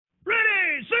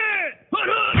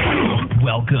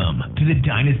Welcome to the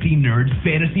Dynasty Nerds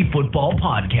Fantasy Football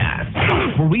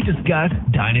Podcast, where we discuss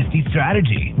Dynasty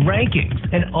strategy, rankings,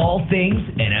 and all things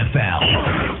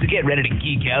NFL. So get ready to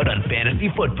geek out on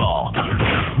fantasy football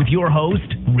with your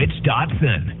host, Rich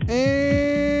Dotson.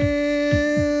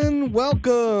 And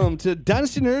welcome to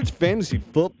Dynasty Nerds Fantasy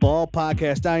Football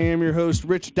Podcast. I am your host,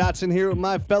 Rich Dotson, here with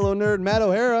my fellow nerd, Matt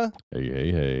O'Hara.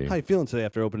 Hey. How you feeling today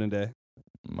after opening day?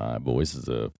 My voice is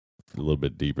a little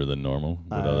bit deeper than normal,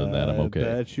 but other than that, I'm okay.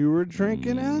 I bet you were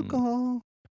drinking alcohol.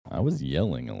 I was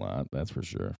yelling a lot, that's for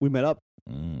sure. We met up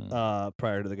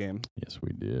prior to the game. Yes,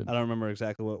 we did. I don't remember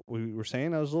exactly what we were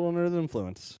saying. I was a little under the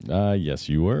influence. Yes,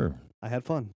 you were. I had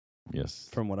fun. Yes.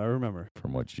 From what I remember.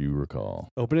 From what you recall.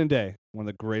 Opening day, one of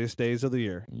the greatest days of the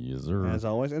year. Yes, sir. As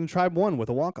always. And the Tribe won with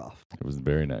a walk-off. It was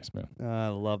very nice, man. I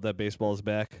love that baseball is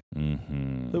back.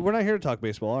 Mm-hmm. But we're not here to talk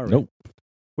baseball, are we? Nope.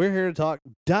 We're here to talk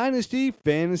Dynasty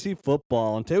Fantasy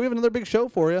Football. And today we have another big show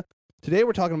for you. Today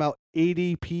we're talking about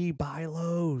ADP buy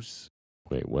lows.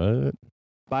 Wait, what?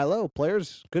 Buy low.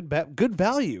 Players, good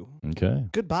value. Okay.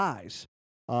 Good buys.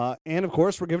 And, of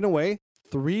course, we're giving away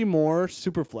 3 more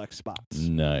Superflex spots.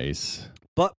 Nice.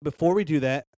 But before we do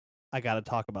that, I got to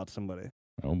talk about somebody.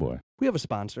 Oh, boy. We have a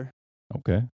sponsor.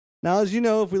 Okay. Now, as you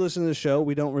know, if we listen to the show,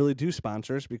 we don't really do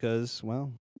sponsors because,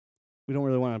 well, we don't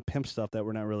really want to pimp stuff that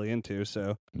we're not really into.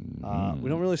 So we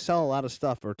don't really sell a lot of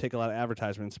stuff or take a lot of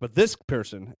advertisements. But this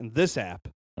person and this app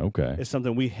is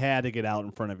something we had to get out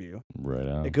in front of you. Right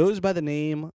on. It goes by the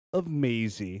name of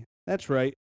Mazy. That's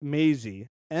right, Mazy.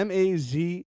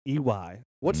 M-A-Z-E-Y.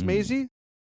 What's Mazy?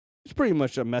 It's pretty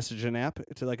much a messaging app.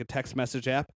 It's like a text message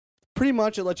app. Pretty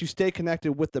much it lets you stay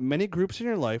connected with the many groups in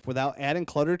your life without adding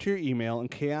clutter to your email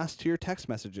and chaos to your text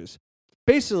messages.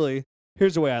 Basically,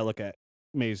 here's the way I look at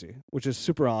Mazy, which is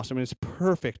super awesome, and it's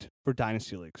perfect for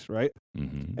dynasty leagues, right?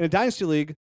 Mm-hmm. In a dynasty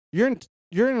league, you're in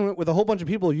it with a whole bunch of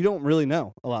people you don't really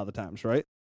know a lot of the times, right?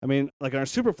 I mean, like in our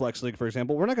Superflex league, for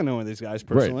example, we're not going to know any of these guys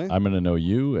personally. Right. I'm going to know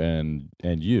you and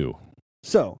you.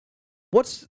 So,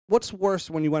 what's worse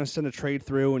when you want to send a trade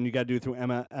through and you got to do it through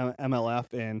MLF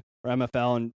or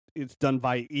MFL and it's done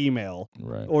via email,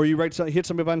 right? Or you hit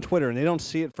somebody on Twitter and they don't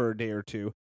see it for a day or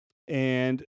two.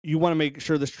 And you want to make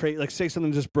sure this trade, like say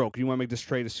something just broke, you want to make this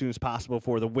trade as soon as possible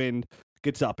before the wind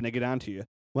gets up and they get onto you.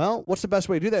 Well, what's the best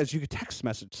way to do that is you could text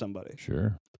message somebody.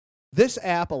 Sure. This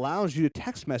app allows you to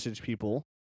text message people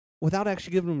without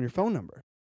actually giving them your phone number.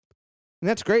 And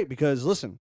that's great because,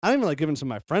 listen, I don't even like giving some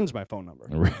of my friends my phone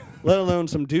number, let alone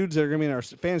some dudes that are going to be in our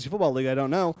fantasy football league I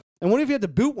don't know. And what if you had to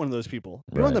boot one of those people?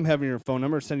 You don't want them having your phone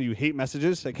number, sending you hate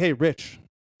messages like, hey, Rich,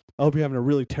 I hope you're having a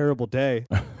really terrible day.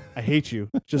 I hate you,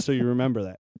 just so you remember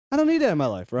that. I don't need that in my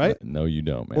life, right? No, you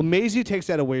don't, man. Well, Mazy takes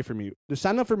that away from you. To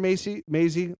sign up for Mazy,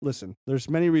 listen, there's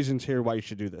many reasons here why you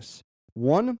should do this.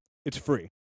 One, it's free.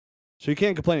 So you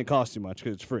can't complain it costs too much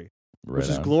because it's free, which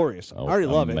is glorious. Oh, I already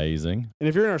love it. Amazing. And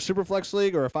if you're in our Superflex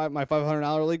league or my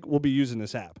 $500 league, we'll be using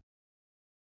this app.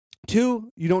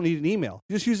 2, you don't need an email.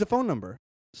 You just use the phone number.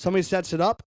 Somebody sets it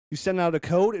up. You send out a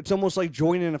code. It's almost like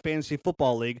joining a fantasy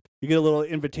football league. You get a little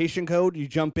invitation code. You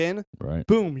jump in. Right.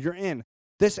 Boom, you're in.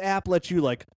 This app lets you,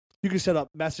 you can set up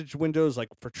message windows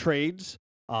for trades,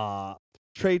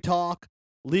 trade talk,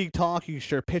 league talk. You can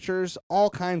share pictures, all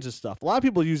kinds of stuff. A lot of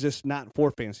people use this not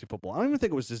for fantasy football. I don't even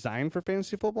think it was designed for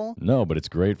fantasy football. No, but it's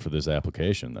great for this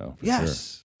application, though.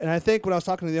 Yes. Sure. And I think when I was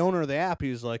talking to the owner of the app, he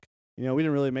was like, we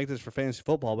didn't really make this for fantasy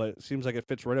football, but it seems like it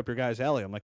fits right up your guy's alley.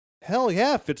 I'm like, hell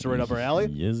yeah, it fits right up our alley.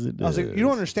 Yes, it does. I was like, you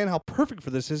don't understand how perfect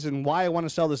for this is and why I want to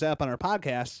sell this app on our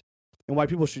podcast and why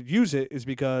people should use it is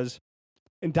because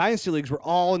in dynasty leagues, we're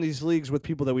all in these leagues with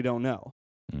people that we don't know.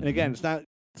 Mm-hmm. And again, it's not,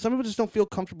 some people just don't feel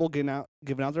comfortable giving out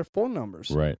their phone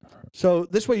numbers. Right. So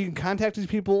this way you can contact these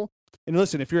people. And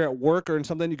listen, if you're at work or in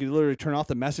something, you can literally turn off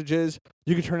the messages.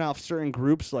 You can turn off certain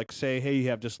groups, like say, hey, you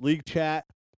have just league chat,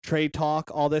 trade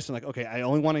talk, all this. And okay, I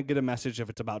only want to get a message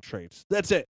if it's about trades. That's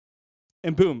it.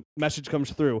 And boom, message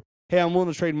comes through. Hey, I'm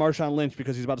willing to trade Marshawn Lynch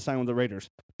because he's about to sign with the Raiders.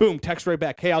 Boom, text right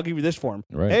back. Hey, I'll give you this for him.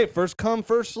 Right. Hey, first come,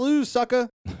 first lose, sucker.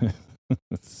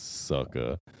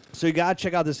 Sucker. So you got to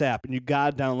check out this app, and you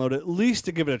got to download it at least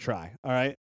to give it a try, all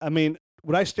right? I mean,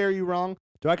 would I stare you wrong?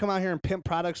 Do I come out here and pimp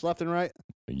products left and right?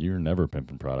 You're never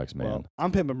pimping products, man. Well,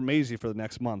 I'm pimping Mazy for the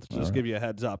next month, to just give you a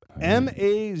heads up. All right.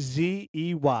 Mazey.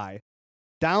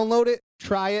 Download it,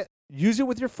 try it, use it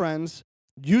with your friends,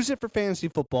 use it for fantasy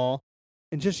football,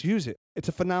 and just use it. It's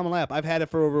a phenomenal app. I've had it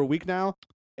for over a week now,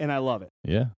 and I love it.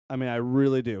 Yeah. I mean, I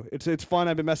really do. It's fun.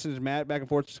 I've been messaging Matt back and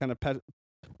forth, just kind of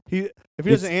if he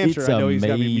doesn't answer, I know he's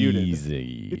got to be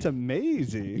muted. It's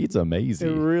amazing. It's amazing.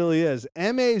 It really is.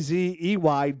 Mazey.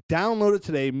 Download it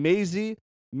today. Mazy.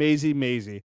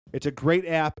 It's a great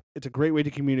app. It's a great way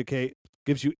to communicate.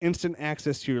 gives you instant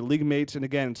access to your league mates. And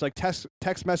again, it's like text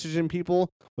messaging people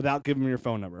without giving them your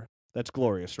phone number. That's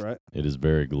glorious, right? It is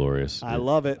very glorious. I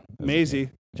love it.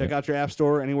 Maisie, check out your app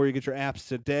store, anywhere you get your apps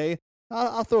today.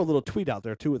 I'll throw a little tweet out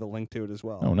there, too, with a link to it as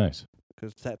well. Oh, nice.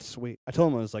 Because that's sweet. I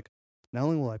told him, I was like, not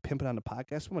only will I pimp it on the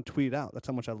podcast, I'm going to tweet it out. That's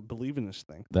how much I believe in this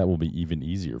thing. That will be even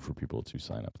easier for people to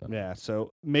sign up then. Yeah,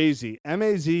 so Maisie,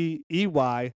 Mazey,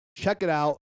 check it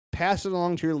out. Pass it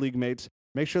along to your league mates.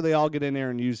 Make sure they all get in there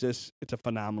and use this. It's a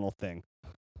phenomenal thing.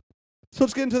 So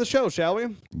let's get into the show, shall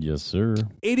we? Yes, sir.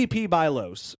 ADP buy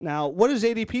lows. Now, what is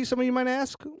ADP, some of you might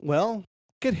ask? Well,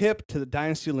 get hip to the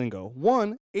Dynasty lingo.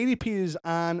 One, ADP is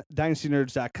on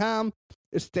dynastynerds.com.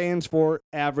 It stands for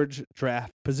average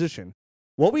draft position.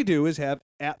 What we do is have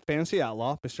at Fantasy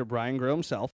Outlaw, Mr. Brian Grill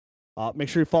himself. Make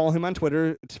sure you follow him on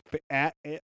Twitter. It's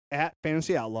at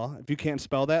Fantasy Outlaw. If you can't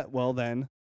spell that, well, then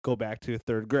go back to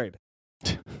third grade.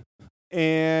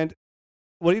 And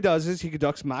what he does is he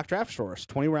conducts mock drafts for us,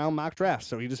 20-round mock drafts.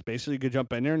 So he just basically could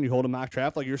jump in there and you hold a mock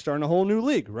draft like you're starting a whole new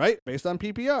league, right? Based on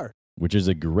PPR. Which is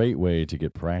a great way to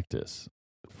get practice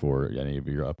for any of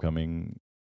your upcoming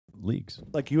leagues.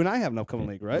 Like you and I have an upcoming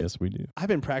league, right? Yes, we do. I've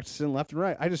been practicing left and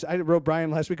right. I wrote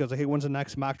Brian last week. I was like, hey, when's the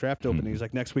next mock draft open? He's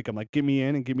like, next week. I'm like, get me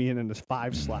in this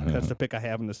 5 slot. That's the pick I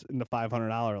have in the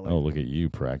 $500 league. Oh, look at you.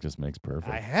 Practice makes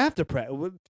perfect. I have to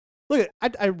practice. Look,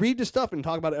 I read this stuff and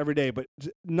talk about it every day, but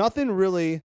nothing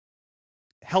really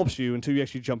helps you until you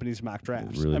actually jump in these mock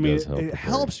drafts. It really does help. It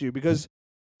helps you because,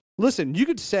 listen, you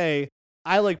could say,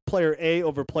 I like player A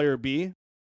over player B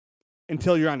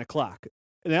until you're on the clock.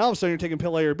 And then all of a sudden you're taking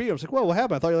player A or B. I was like, well, what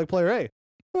happened? I thought you liked player A.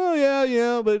 Oh,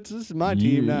 yeah, but this is my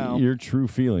team now. Your true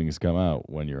feelings come out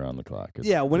when you're on the clock.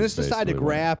 When it's decided to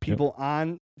grab people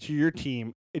on to your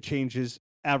team, it changes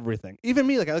everything. Even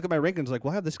me, like I look at my rankings, like,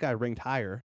 well, I have this guy ranked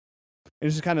higher. And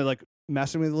it's just kind of like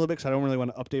messing with me a little bit because I don't really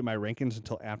want to update my rankings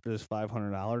until after this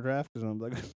 $500 draft. Because I'm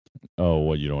like, oh,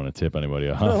 what? You don't want to tip anybody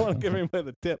off? I don't want to give anybody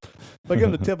the tip. If I give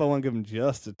them the tip, I want to give them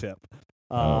just a tip.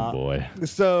 Oh, boy.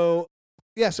 So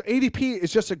ADP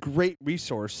is just a great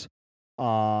resource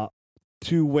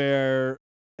to where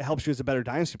it helps you as a better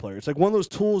dynasty player. It's like one of those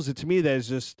tools that to me that is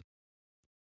just,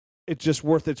 it's just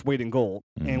worth its weight in gold.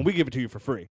 Mm-hmm. And we give it to you for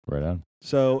free. Right on.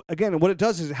 So again, what it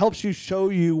does is it helps you show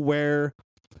you where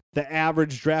the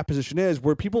average draft position is,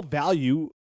 where people value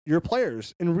your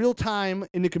players in real time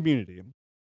in the community.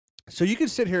 So you can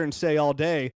sit here and say all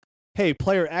day, hey,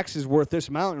 player X is worth this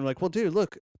amount. And you're like, well, dude,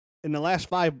 look, in the last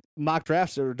 5 mock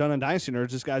drafts that were done on Dynasty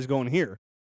Nerds, this guy's going here.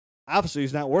 Obviously,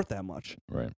 he's not worth that much.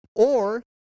 Right. Or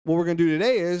what we're going to do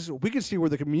today is we can see where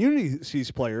the community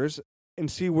sees players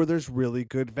and see where there's really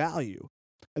good value.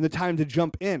 And the time to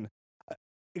jump in.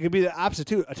 It could be the opposite,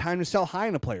 too. A time to sell high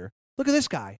in a player. Look at this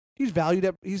guy. He's valued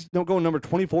at, he's going number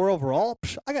 24 overall.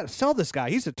 I got to sell this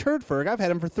guy. He's a turd ferg. I've had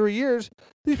him for 3 years.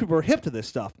 These people are hip to this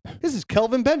stuff. This is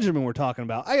Kelvin Benjamin we're talking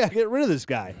about. I got to get rid of this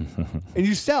guy. And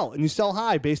you sell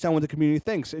high based on what the community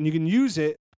thinks. And you can use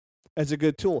it as a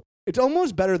good tool. It's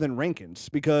almost better than rankings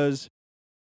because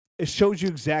it shows you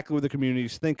exactly what the community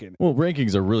is thinking. Well,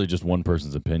 rankings are really just one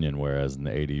person's opinion, whereas in the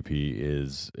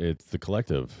ADP it's the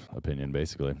collective opinion,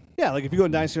 basically. Yeah, like if you go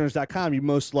to dynastynerds.com, you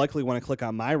most likely want to click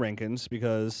on my rankings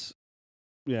because,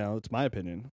 it's my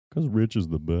opinion. Because Rich is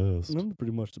the best. I'm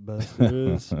pretty much the best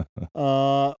there is.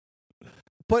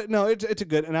 But no, it's a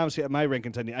good, and obviously at my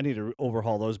rankings, I need to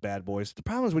overhaul those bad boys. The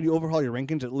problem is when you overhaul your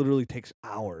rankings, it literally takes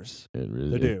hours. It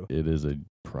really do. It is a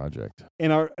project.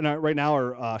 And our right now,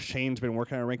 our Shane's been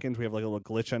working on our rankings. We have like a little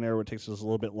glitch on there where it takes us a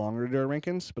little bit longer to do our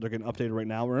rankings, but they're getting updated right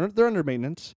now. They're under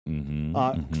maintenance.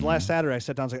 Last Saturday, I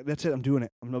sat down. I was like, "That's it. I'm doing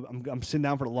it. I'm sitting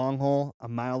down for the long haul.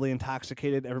 I'm mildly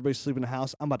intoxicated. Everybody's sleeping in the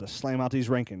house. I'm about to slam out these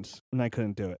rankings," and I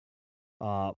couldn't do it.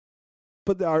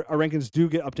 But our rankings do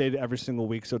get updated every single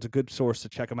week, so it's a good source to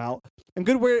check them out. And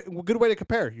good way to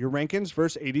compare your rankings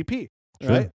versus ADP,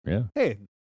 right? Yeah. Hey,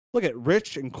 look at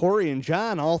Rich and Corey and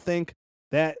John all think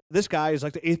that this guy is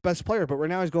like the 8th best player, but right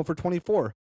now he's going for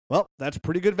 24. Well, that's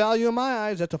pretty good value in my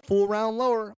eyes. That's a full round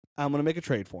lower. I'm going to make a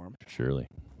trade for him. Surely.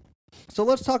 So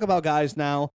let's talk about guys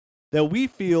now that we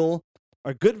feel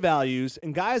are good values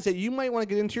and guys that you might want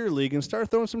to get into your league and start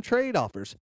throwing some trade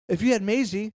offers. If you had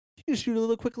Maisie, you can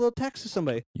shoot a quick little text to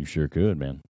somebody. You sure could,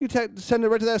 man. You send it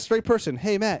right to that straight person.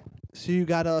 Hey, Matt, so you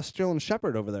got Sterling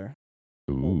Shepard over there.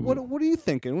 Ooh. What are you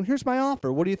thinking? Well, here's my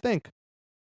offer. What do you think?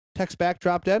 Text back,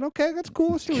 drop dead. Okay, that's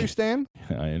cool. I see where you stand.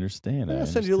 I understand. I'll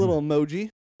send you a little emoji. Did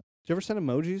you ever send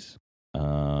emojis?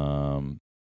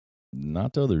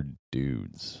 Not to other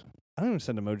dudes. I don't even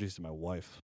send emojis to my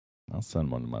wife. I'll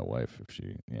send one to my wife if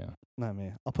she, Not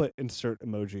me. I'll put insert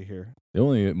emoji here. The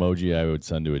only emoji I would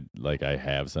send to I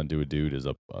have sent to a dude is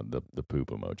the poop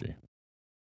emoji.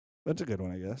 That's a good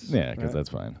one, I guess. Yeah, because right? that's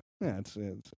fine. Yeah, it's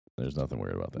There's nothing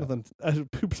weird about that. nothing.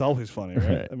 Poop's always funny, right?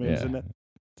 Right, I mean, yeah.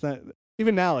 it's not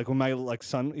even now. Like when my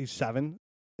son, he's 7.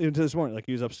 Even to this morning, like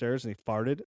he was upstairs and he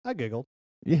farted. I giggled.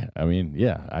 Yeah, I mean,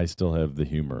 yeah, I still have the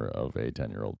humor of a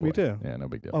 10-year-old boy. Me too. Yeah, no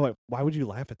big deal. Oh wait, why would you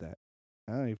laugh at that?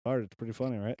 Oh, he farted. It's pretty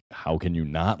funny, right? How can you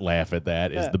not laugh at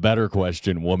that? Is Yeah. the better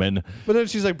question, woman. But then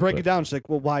she's like, break it down. She's like,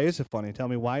 well, why is it funny? Tell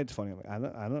me why it's funny. I'm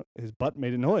like, I don't. His butt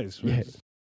made a noise. Yeah.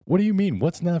 What do you mean?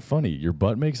 What's not funny? Your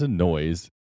butt makes a noise.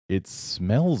 It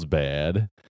smells bad,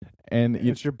 and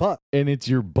It's your butt. and it's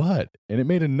your butt, and it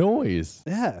made a noise,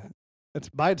 Yeah, it's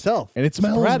by itself. and it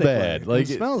smells Sporadically. bad. Like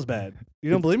it smells bad. You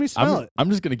don't believe me? Smell it. I'm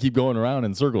just gonna keep going around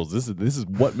in circles. This is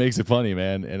what makes it funny,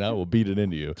 man, and I will beat it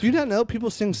into you. Do you not know people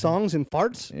sing songs in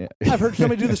farts? Yeah. I've heard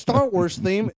somebody do the Star Wars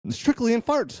theme strictly in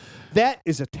farts. That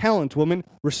is a talent, woman.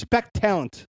 Respect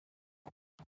talent.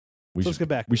 Let's get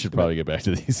back. We should probably get back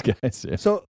to these guys. Yeah.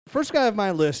 So, first guy of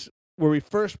my list where we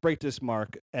first break this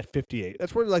mark at 58.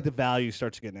 That's where like the value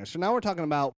starts to get in there. So now we're talking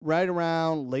about right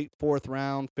around late 4th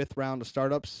round, 5th round of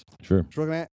startups. Sure. We're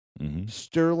looking at Mm-hmm.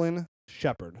 Sterling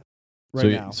Shepard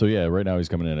now. So yeah, right now he's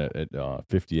coming in at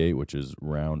 58, which is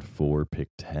round 4, pick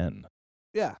 10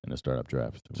 Yeah. in a startup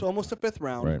draft. So almost a 5th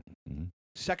round. Right. Mm-hmm.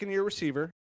 Second-year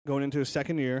receiver going into his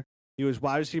second year. He was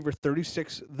wide receiver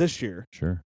 36 this year.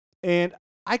 Sure. And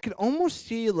I could almost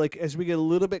see, like, as we get a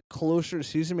little bit closer to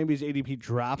season, maybe his ADP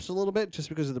drops a little bit just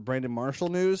because of the Brandon Marshall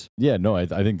news. Yeah, no, I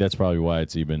think that's probably why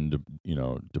it's even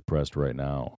depressed right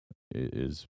now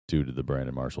is due to the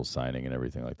Brandon Marshall signing and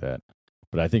everything like that.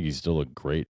 But I think he's still a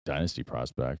great dynasty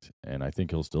prospect, and I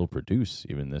think he'll still produce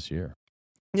even this year.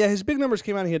 Yeah, his big numbers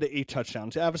came out. He had 8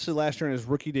 touchdowns. Obviously, last year in his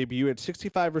rookie debut, he had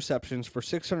 65 receptions for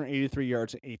 683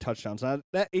 yards and 8 touchdowns. Now,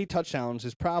 that 8 touchdowns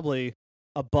is probably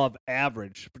above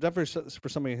average, but definitely for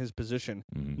somebody in his position.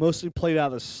 Mm-hmm. Mostly played out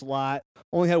of the slot.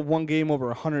 Only had one game over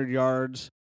 100 yards.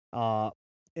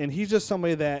 And he's just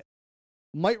somebody that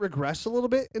might regress a little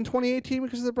bit in 2018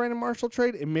 because of the Brandon Marshall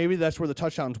trade, and maybe that's where the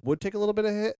touchdowns would take a little bit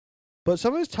of hit. But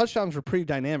some of his touchdowns were pretty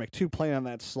dynamic, too, playing on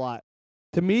that slot.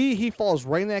 To me, he falls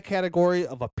right in that category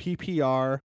of a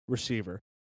PPR receiver,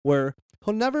 where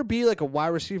he'll never be like a wide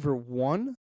receiver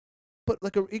 1, but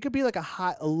he could be like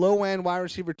a low-end wide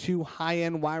receiver 2,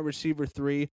 high-end wide receiver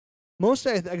 3.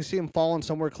 Mostly, I can see him falling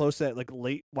somewhere close to that like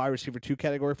late wide receiver 2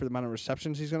 category for the amount of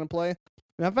receptions he's going to play.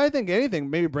 And if I think anything,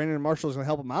 maybe Brandon Marshall is going to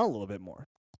help him out a little bit more.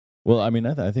 Well, I mean,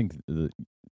 I think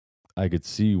I could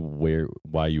see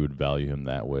why you would value him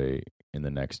that way in the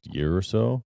next year or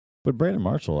so. But Brandon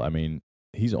Marshall, I mean,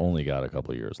 he's only got a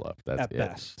couple of years left. That's At it.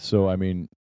 best. So, I mean,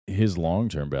 his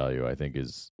long-term value, I think,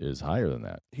 is higher than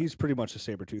that. He's pretty much a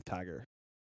saber-toothed tiger.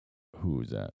 Who is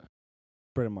that?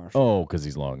 Brandon Marshall. Oh, because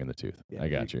he's long in the tooth. Yeah, I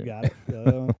got you. Got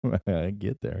it. I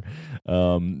get there.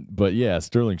 But yeah,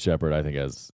 Sterling Shepard, I think,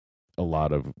 has a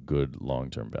lot of good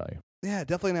long-term value. Yeah,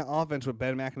 definitely in that offense with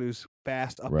Ben McAdoo's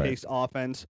fast, up-paced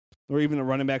offense, or even the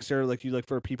running backs there, like you look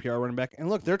for a PPR running back. And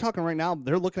look, they're talking right now,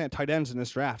 they're looking at tight ends in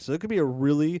this draft. So it could be a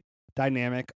really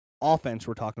dynamic offense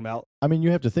we're talking about. I mean,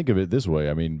 you have to think of it this way.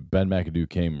 I mean, Ben McAdoo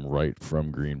came right from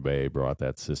Green Bay, brought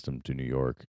that system to New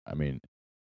York. I mean,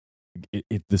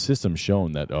 the system's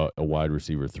shown that a wide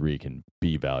receiver 3 can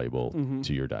be valuable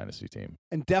to your dynasty team.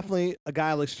 And definitely a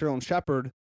guy like Sterling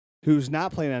Shepard, who's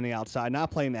not playing on the outside,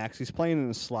 not playing X, he's playing in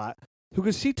the slot, who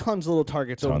can see tons of little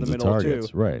targets over the middle too.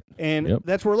 Right. And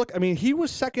that's where I mean, he was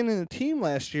second in the team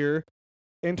last year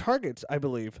in targets, I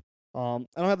believe. I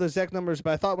don't have the exact numbers,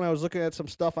 but I thought when I was looking at some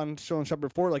stuff on Sterling Shepard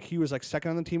before, like he was like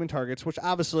second on the team in targets, which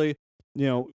obviously,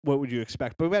 what would you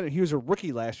expect? But he was a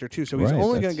rookie last year too, so he's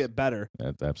only going to get better.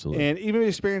 Absolutely. And even if he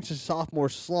experiences a sophomore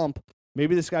slump,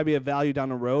 maybe this guy be a value down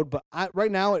the road. But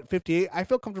right now at 58, I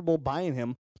feel comfortable buying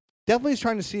him. Definitely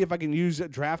trying to see if I can use a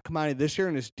draft commodity this year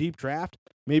in this deep draft,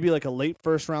 maybe like a late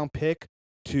first-round pick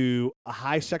to a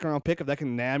high second-round pick. If that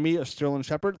can nab me a Sterling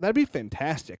Shepard, that'd be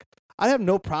fantastic. I'd have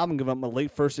no problem giving up a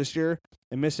late first this year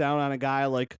and miss out on a guy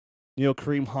like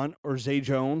Kareem Hunt or Zay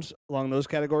Jones along those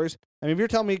categories. I mean, if you're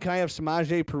telling me can I have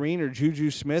Samaje Perine or Juju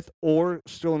Smith or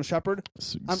Sterling Shepard,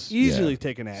 I'm easily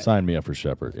taking that. Sign me up for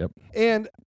Shepard. Yep. And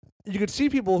you could see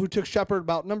people who took Shepard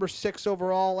about number 6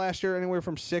 overall last year, anywhere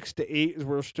from 6 to 8 is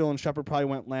where Sterling Shepard probably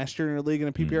went last year in a league, in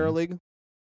a PPR league.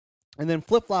 And then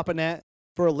flip-flopping that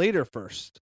for a later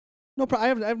first. I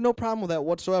have no problem with that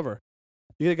whatsoever.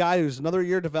 You get a guy who's another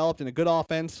year developed in a good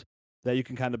offense that you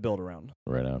can kind of build around.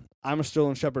 Right on. I'm a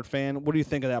Sterling Shepard fan. What do you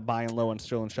think of that buying low on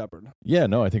Sterling Shepard? Yeah,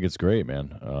 no, I think it's great,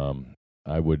 man.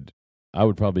 I would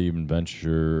probably even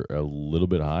venture a little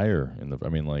bit higher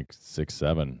like 6,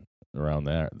 7 around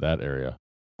that area.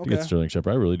 To get Sterling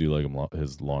Shepard, I really do like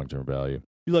his long-term value.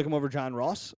 You like him over John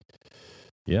Ross?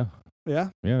 Yeah. Yeah.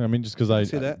 Yeah, I mean, just because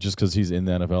see that. just because he's in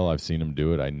the NFL, I've seen him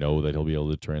do it. I know that he'll be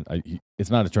able to it's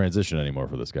not a transition anymore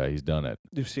for this guy. He's done it.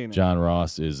 You've seen it. John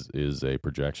Ross is a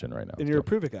projection right now. And you're a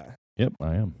prove it guy. Yep,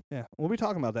 I am. Yeah, we'll be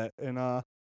talking about that. And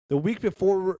the week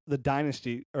before the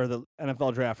Dynasty or the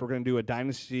NFL draft, we're going to do a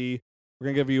Dynasty. We're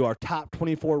going to give you our top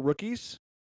 24 rookies.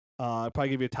 Probably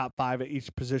give you a top 5 at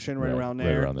each position right around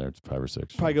there. Right around there, it's 5 or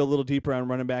 6. Probably go a little deeper on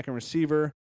running back and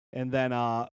receiver. And then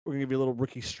we're going to give you a little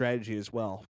rookie strategy as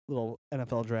well. Little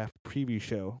NFL draft preview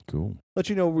show. Cool. Let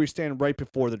you know where we stand right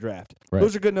before the draft. Right.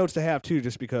 Those are good notes to have, too,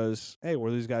 just because, hey,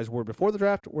 where these guys were before the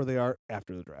draft, where they are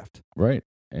after the draft. Right.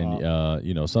 And,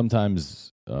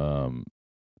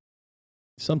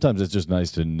 sometimes it's just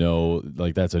nice to know,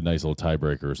 like, that's a nice little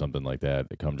tiebreaker or something like that.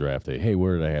 Come draft day, hey,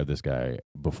 where did I have this guy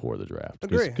before the draft?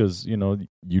 Agree. Because,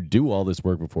 you do all this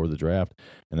work before the draft,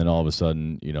 and then all of a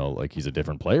sudden, like he's a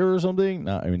different player or something.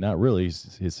 Not really.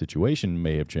 His situation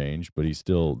may have changed, but he's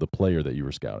still the player that you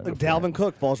were scouting. Like Dalvin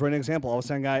Cook falls right an example. All of a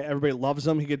sudden, guy, everybody loves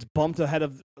him. He gets bumped ahead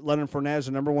of Leonard Fournette,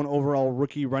 the number 1 overall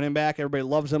rookie running back. Everybody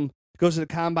loves him. Goes to the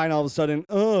combine, all of a sudden,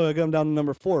 I got him down to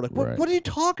number 4. Like, what are you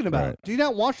talking about? Right. Do you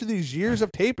not watch these years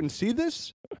of tape and see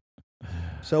this?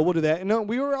 So we'll do that. And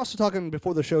we were also talking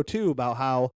before the show, too, about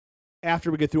how after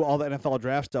we get through all the NFL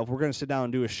draft stuff, we're going to sit down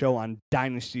and do a show on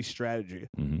Dynasty strategy.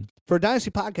 Mm-hmm. For a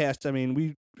Dynasty podcast, I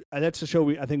mean, that's the show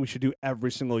I think we should do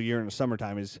every single year in the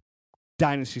summertime is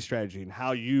Dynasty strategy and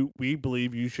how we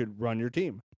believe you should run your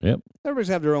team. Yep. Everybody's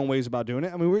have their own ways about doing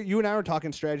it. I mean, you and I were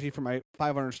talking strategy for my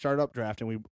 500 startup draft, and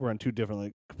we were on 2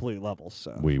 different, complete levels.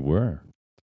 So we were.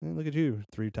 And look at you,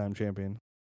 3-time champion.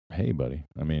 Hey, buddy.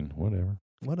 I mean,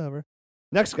 Whatever.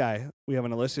 Next guy we have on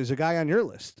the list is a guy on your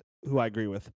list who I agree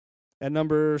with. At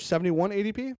number 71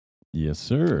 ADP. Yes,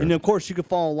 sir. And, of course, you can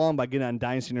follow along by getting on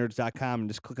dynastynerds.com and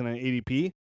just clicking on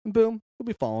ADP, and boom, you'll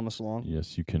be following us along.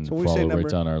 Yes, you can So when we follow say right number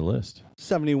down our list.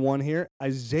 71 here,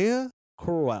 Isaiah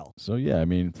Crowell. So, yeah, I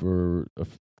mean,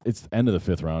 it's the end of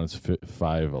the 5th round. It's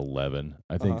 5'11".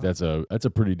 I think that's a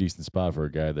pretty decent spot for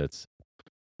a guy that's,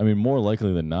 I mean, more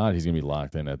likely than not, he's going to be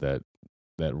locked in at that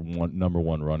number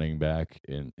 1 running back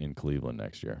in Cleveland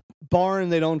next year. Barring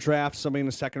they don't draft somebody in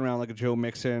the 2nd round like a Joe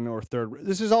Mixon or 3rd.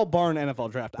 This is all barring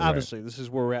NFL draft. Right. Obviously, this is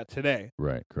where we're at today.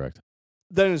 Right, correct.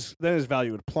 Then his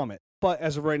value would plummet. But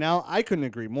as of right now, I couldn't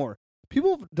agree more.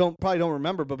 People probably don't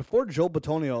remember, but before Joe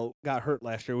Bitonio got hurt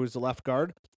last year, who was the left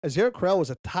guard, Isaiah Crowell was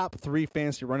a top 3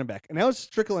 fantasy running back. And that was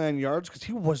strictly on yards because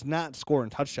he was not scoring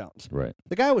touchdowns. Right.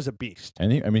 The guy was a beast.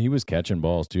 And he was catching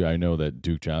balls, too. I know that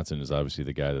Duke Johnson is obviously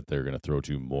the guy that they're going to throw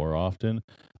to more often,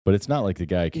 but it's not like the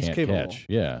guy can't catch.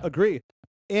 Yeah. Agree.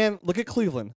 And look at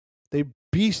Cleveland. They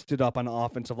beasted up on the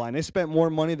offensive line. They spent more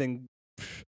money than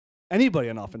anybody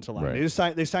on the offensive line.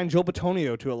 Right. They signed Joe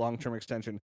Bitonio to a long-term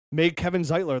extension. Made Kevin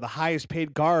Zeitler the highest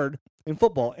paid guard in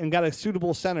football and got a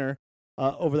suitable center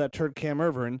over that turd Cam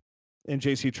Irvin and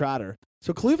J.C. Trotter.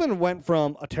 So Cleveland went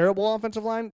from a terrible offensive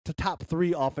line to top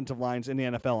 3 offensive lines in the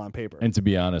NFL on paper. And to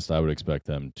be honest, I would expect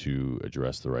them to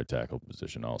address the right tackle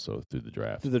position also through the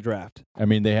draft. I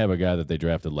mean, they have a guy that they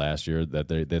drafted last year that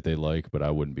they like, but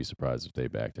I wouldn't be surprised if they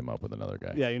backed him up with another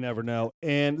guy. Yeah, you never know.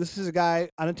 And this is a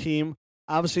guy on a team.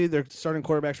 Obviously, their starting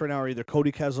quarterbacks right now are either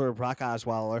Cody Kessler or Brock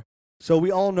Osweiler. So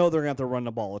we all know they're going to have to run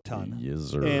the ball a ton. Yes,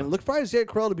 sir. And look for Isaiah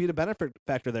Crowell to be the benefit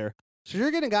factor there. So you're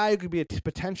getting a guy who could be a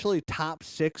potentially top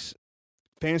 6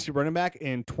 fantasy running back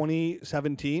in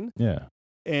 2017. Yeah.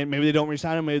 And maybe they don't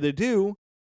re-sign him, maybe they do.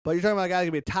 But you're talking about a guy who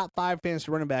could be a top 5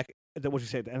 fantasy running back at what you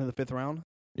say at the end of the 5th round?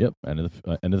 Yep, end of the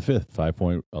 5th,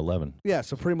 5.11. Yeah,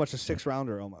 so pretty much a 6th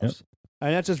rounder almost. Yep.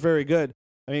 And that's just very good.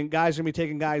 I mean, guys are going to be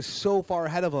taking guys so far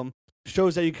ahead of them.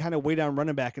 Shows that you kind of wait on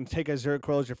running back and take Isaiah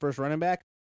Crowell as your first running back.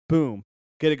 Boom.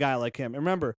 Get a guy like him. And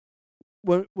remember,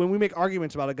 when we make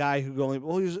arguments about a guy who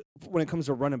when it comes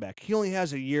to running back, he only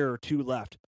has a year or 2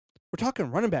 left. We're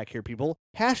talking running back here, people.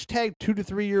 Hashtag 2 to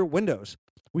 3 year windows.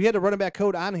 We had a running back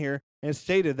code on here, and it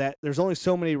stated that there's only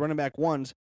so many running back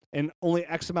ones, and only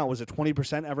X amount, was it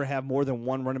 20% ever have more than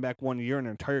one running back 1 year in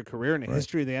their entire career in the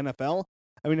history of the NFL?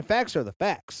 I mean, the facts are the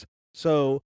facts.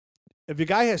 So if your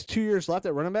guy has 2 years left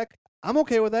at running back, I'm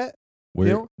okay with that.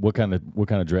 What kind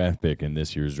of draft pick in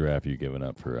this year's draft are you giving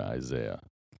up for Isaiah?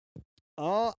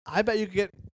 I bet you could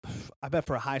get. I bet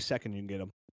for a high second you can get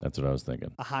him. That's what I was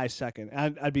thinking. A high second.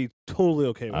 I'd be totally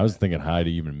okay with that. I was thinking high to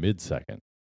even mid-second.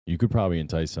 You could probably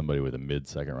entice somebody with a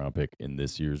mid-second round pick in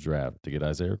this year's draft to get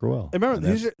Isaiah Crowell. And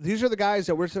remember, these are the guys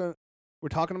that we're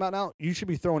talking about now. You should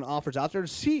be throwing offers out there to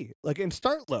see, and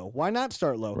start low. Why not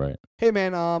start low? Right. Hey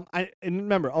man, and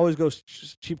remember, always go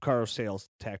cheap car sales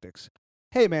tactics.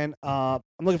 Hey man, I'm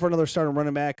looking for another starting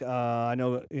running back. I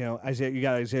know Isaiah. You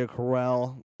got Isaiah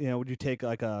Crowell. Would you take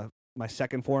my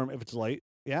second for him if it's light?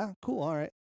 Yeah, cool. All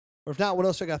right. Or if not, what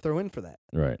else I got to throw in for that?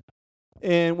 Right.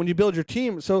 And when you build your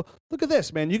team, so look at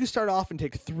this, man. You can start off and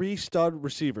take 3 stud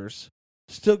receivers,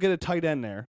 still get a tight end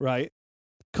there, right?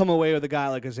 Come away with a guy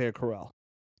like Isaiah Correll.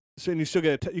 So and you still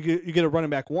get you get a running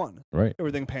back 1. Right.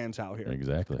 Everything pans out here.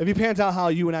 Exactly. If he pans out how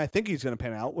you and I think he's going to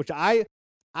pan out, which I'd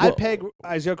peg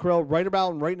Isaiah Correll right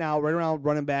around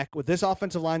running back with this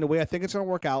offensive line, the way I think it's going to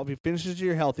work out. If he finishes the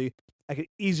year healthy, I could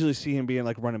easily see him being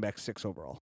like running back 6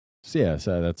 overall. So yeah,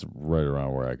 so that's right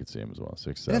around where I could see him as well.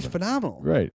 6, 7. And that's phenomenal.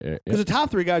 Right. Because the top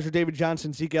 3 guys are David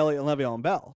Johnson, Zeke Elliott, and Le'Veon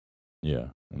Bell. Yeah.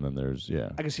 And then there's,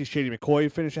 I can see Shady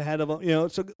McCoy finish ahead of him.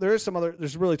 So there's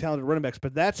really talented running backs,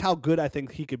 but that's how good I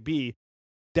think he could be.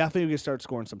 Definitely we can start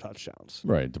scoring some touchdowns.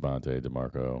 Right. Devontae,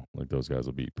 DeMarco, like those guys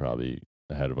will be probably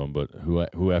ahead of him, but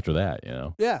who after that,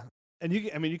 Yeah. And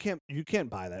you can't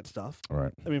buy that stuff.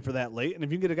 Right. I mean, for that late. And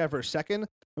if you can get a guy for a second,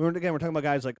 we're talking about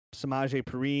guys like Samaje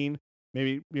Perine,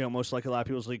 maybe, most likely a lot of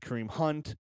people's league, Kareem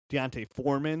Hunt, Deontay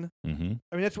Foreman. Mm-hmm.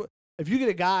 I mean, that's what, if you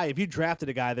drafted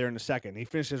a guy there in the second, he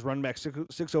finished his running back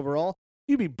 6 overall,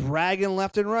 you'd be bragging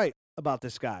left and right about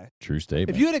this guy. True statement.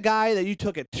 If you had a guy that you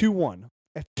took at 2-1,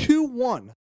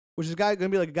 which is going to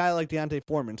be like a guy like Deontay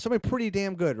Foreman, somebody pretty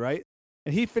damn good, right?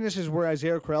 And he finishes where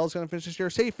Isaiah Correll is going to finish this year.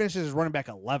 Say he finishes as running back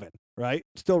 11, right?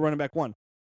 Still running back 1.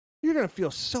 You're going to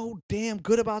feel so damn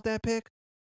good about that pick.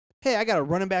 Hey, I got a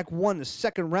running back 1 the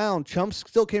second round. Chumps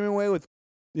still came away with,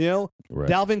 right.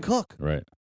 Dalvin Cook. Right.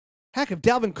 Heck, if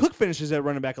Dalvin Cook finishes at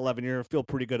running back 11, you're going to feel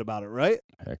pretty good about it, right?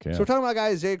 Heck yeah. So we're talking about a guy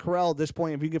Isaiah Correll at this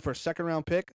point. If you get for a second round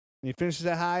pick and he finishes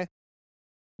that high,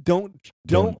 don't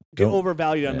get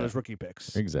overvalued on those rookie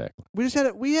picks. Exactly.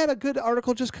 We had a good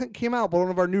article just came out by one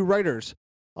of our new writers.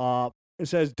 It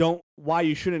says why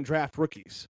you shouldn't draft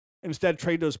rookies. Instead,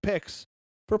 trade those picks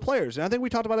for players. And I think we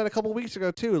talked about that a couple of weeks ago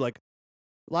too. Like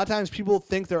a lot of times people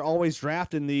think they're always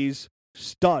drafting these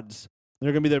studs.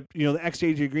 They're going to be the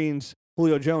ex-AJ Greens,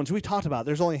 Julio Jones. We talked about it.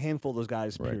 There's only a handful of those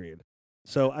guys. Right. Period.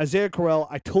 So Isaiah Correll,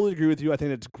 I totally agree with you. I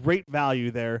think it's great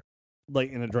value there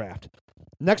late in the draft.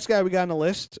 Next guy we got on the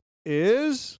list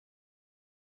is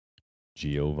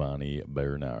Giovanni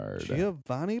Bernard.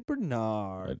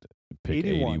 Pick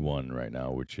 81 right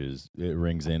now, which it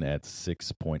rings in at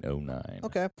 6.09.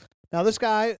 Okay. Now this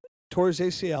guy tore his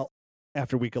ACL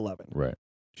after week 11. Right.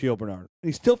 Gio Bernard. And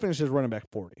he still finishes running back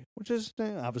 40, which is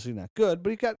obviously not good,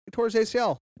 but he tore his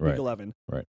ACL week 11.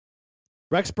 Right.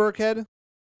 Rex Burkhead,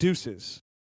 deuces.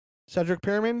 Cedric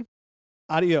Perriman,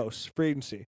 adios, free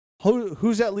agency.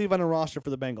 Who's that leave on the roster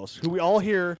for the Bengals? Who we all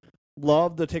here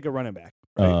love to take a running back.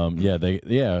 Right?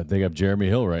 They got Jeremy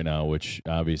Hill right now, which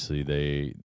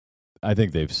obviously I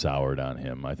think they've soured on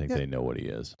him. I think they know what he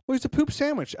is. Well, he's a poop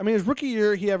sandwich. I mean, his rookie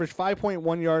year, he averaged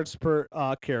 5.1 yards per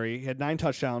carry. He had 9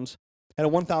 touchdowns, had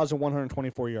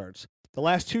 1,124 yards. The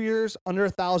last 2 years, under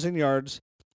 1,000 yards.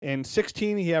 In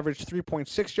 16, he averaged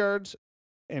 3.6 yards.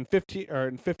 In 15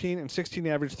 and 16, he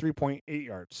averaged 3.8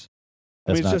 yards.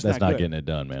 That's not getting it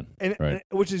done, man. And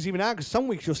which is even odd because some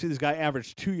weeks you'll see this guy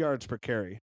average 2 yards per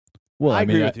carry. Well, I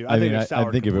agree with you. I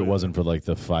think if it wasn't for like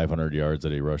the 500 yards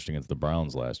that he rushed against the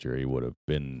Browns last year, he would have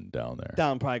been down there.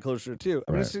 Down probably closer to 2.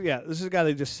 I mean, this is a guy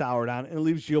they just soured on, and it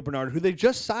leaves Gio Bernard, who they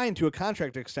just signed to a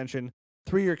contract extension,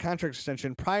 3-year contract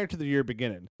extension prior to the year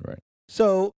beginning. Right.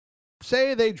 So,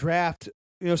 say they draft,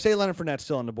 say Leonard Fournette's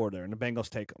still on the board there, and the Bengals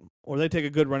take him, or they take a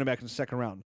good running back in the second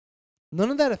round. None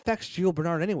of that affects Gio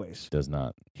Bernard anyways. Does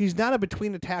not. He's not a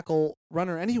between-the-tackle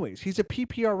runner anyways. He's a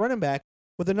PPR running back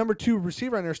with the number 2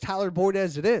 receiver on there is Tyler Boyd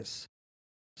as it is.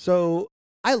 So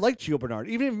I like Gio Bernard.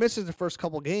 Even if he misses the first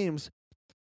couple games,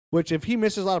 which if he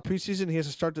misses a lot of preseason, he has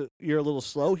to start the year a little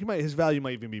slow, his value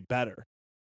might even be better.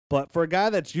 But for a guy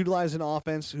that's utilizing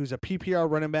offense, who's a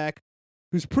PPR running back,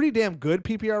 who's pretty damn good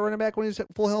PPR running back when he's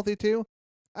full healthy too,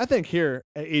 I think here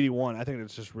at 81, I think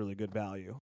it's just really good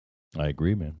value. I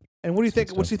agree, man. And what do you think?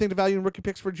 What do you think the value in rookie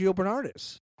picks for Gio Bernard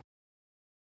is?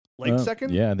 Late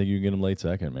second? Yeah, I think you can get him late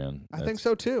second, man. I think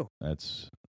so too. That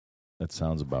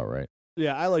sounds about right.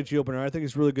 Yeah, I like Gio Bernard. I think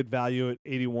he's really good value at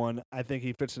 81. I think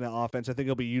he fits in that offense. I think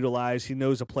he'll be utilized. He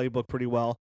knows the playbook pretty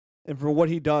well. And for what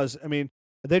he does, I mean,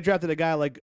 if they drafted a guy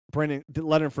like Leonard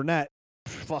Fournette,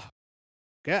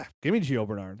 yeah, give me Gio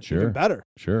Bernard. Sure. Even better.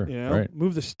 Sure. Right.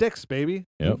 Move the sticks, baby.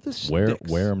 Yep. Move the sticks.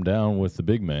 Wear him down with the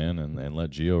big man and let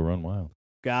Gio run wild.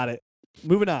 Got it.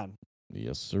 Moving on.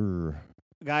 Yes, sir.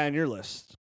 Guy on your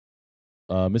list.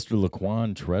 Mr.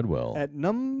 Laquan Treadwell. At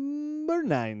number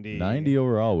 90. 90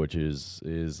 overall, which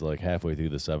is like halfway through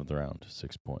the 7th round,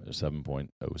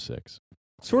 7.06.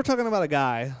 So we're talking about a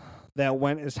guy that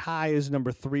went as high as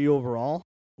number 3 overall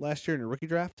last year in the rookie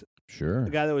draft. Sure.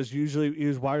 The guy that was he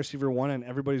was wide receiver 1 on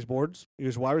everybody's boards. He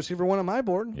was wide receiver 1 on my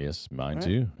board. Yes, mine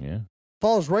too. Yeah.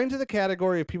 falls right into the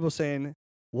category of people saying,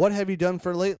 "What have you done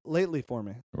for lately for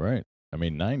me?" Right. I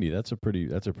mean, 90. That's a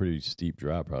pretty steep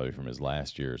drop, probably from his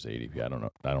last year's ADP. I don't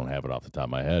know. I don't have it off the top of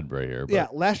my head right here. But Yeah,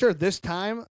 last year at this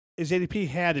time, his ADP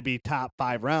had to be top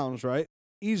 5 rounds, right?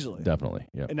 Easily. Definitely.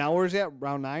 Yeah. And now where's he at?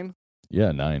 Round 9?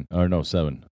 Yeah, 9. Or no,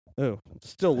 7. Oh,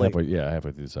 still late.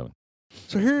 Halfway through 7.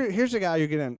 So here's a guy you're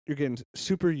getting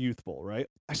super youthful, right?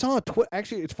 I saw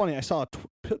actually it's funny. I saw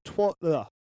a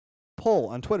poll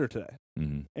on Twitter today,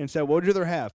 Mm-hmm. and said, "What would you rather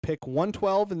have? Pick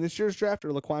 112 in this year's draft or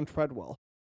Laquan Treadwell?"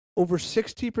 Over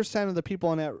 60% of the people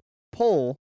on that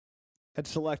poll had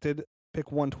selected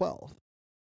pick 112.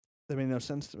 That made no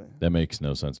sense to me. That makes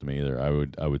no sense to me either.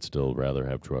 I would still rather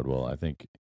have Treadwell.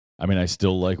 I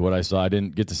still like what I saw. I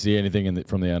didn't get to see anything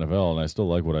from the NFL, and I still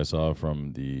like what I saw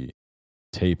from the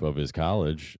tape of his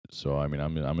college. So I'm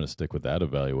going to stick with that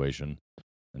evaluation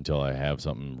until I have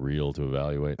something real to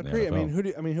evaluate. Agree. In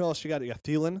the NFL. Who else you got? You got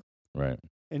Thielen, Right.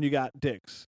 and you got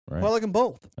Diggs. Right. Well, I like them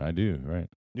both. I do. Right.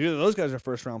 Neither of those guys are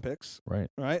first round picks. Right.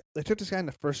 Right? They took this guy in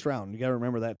the first round. You got to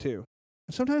remember that too.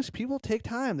 And sometimes people take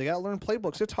time. They got to learn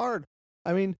playbooks. It's hard.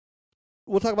 I mean,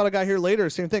 we'll talk about a guy here later.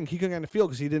 Same thing. He couldn't get on the field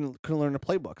because he couldn't learn the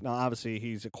playbook. Now, obviously,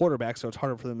 he's a quarterback, so it's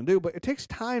harder for them to do. But it takes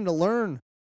time to learn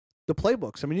the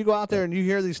playbooks. I mean, you go out there and you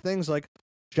hear these things like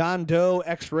John Doe,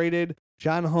 X-rated,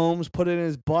 John Holmes put it in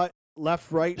his butt,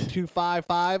 left, right,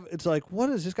 2-5-5. It's like, what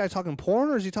is this guy talking porn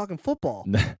or is he talking football?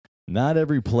 Not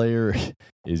every player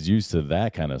is used to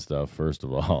that kind of stuff. First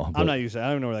of all, I'm not used to that. I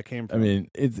don't even know where that came from. I mean,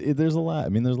 there's a lot. I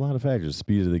mean, there's a lot of factors: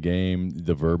 speed of the game,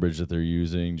 the verbiage that they're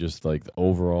using, just like the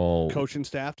overall coaching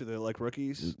staff. Do they like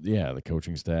rookies? Yeah, the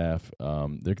coaching staff.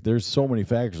 There's so many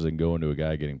factors that can go into a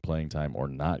guy getting playing time or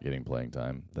not getting playing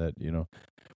time. That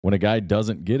when a guy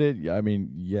doesn't get it, I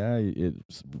mean, yeah, it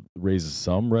raises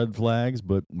some red flags,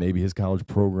 but maybe his college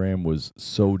program was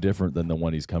so different than the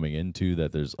one he's coming into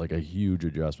that there's like a huge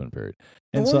adjustment period.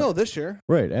 And we'll know this year.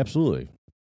 Right, absolutely.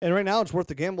 And right now it's worth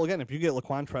the gamble. Again, if you get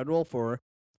Laquan Treadwell for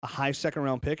a high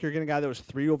second-round pick, you're getting a guy that was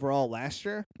 3 overall last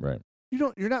year. Right.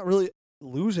 You're not really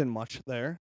losing much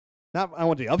there. Not I don't know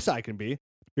what the upside can be.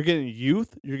 You're getting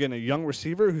youth. You're getting a young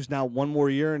receiver who's now one more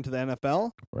year into the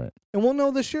NFL. Right. And we'll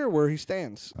know this year where he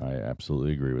stands. I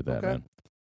absolutely agree with that, man.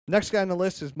 Next guy on the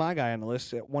list is my guy on the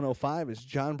list at 105 is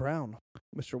John Brown,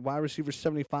 Mr. Wide Receiver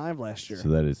 75 last year. So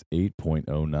that is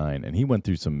 8.09. And he went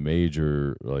through some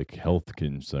major health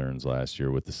concerns last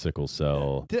year with the sickle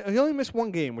cell. He only missed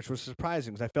one game, which was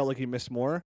surprising because I felt like he missed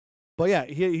more. But yeah,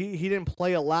 he didn't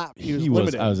play a lot. He was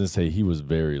limited. I was going to say he was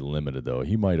very limited, though.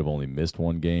 He might have only missed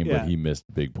one game, but he missed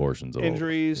big portions of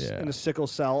injuries and a sickle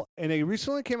cell. And they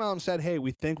recently came out and said, hey,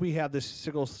 we think we have this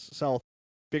sickle cell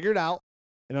figured out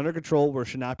and under control where it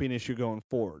should not be an issue going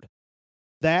forward.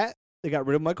 That, they got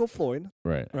rid of Michael Floyd.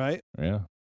 Right. Right? Yeah.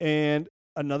 And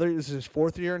this is his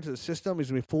 4th year into the system.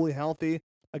 He's going to be fully healthy.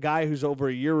 A guy who's over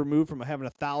a year removed from having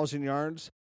 1,000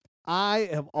 yards. I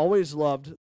have always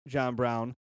loved John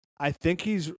Brown. I think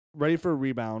he's ready for a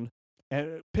rebound.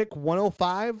 And pick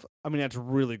 105, I mean, that's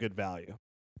really good value.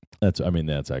 That's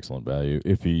excellent value.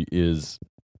 If he is,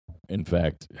 in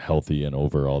fact, healthy and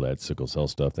over all that sickle cell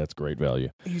stuff, that's great value.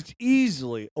 He's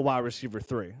easily a wide receiver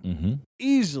 3. Mm-hmm.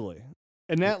 Easily.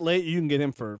 And that late, you can get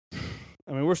him for,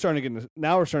 I mean, after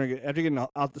getting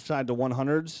outside the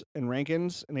 100s in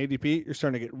rankings and ADP, you're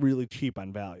starting to get really cheap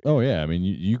on value. Oh, yeah. I mean,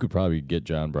 you could probably get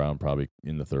John Brown probably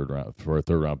in the 3rd round for a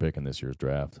 3rd round pick in this year's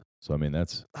draft. So, I mean,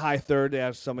 that's high 3rd. They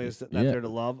have somebody that's not there to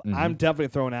love. Mm-hmm. I'm definitely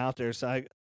throwing out there. So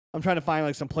I'm trying to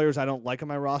find some players I don't like on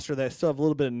my roster that still have a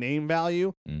little bit of name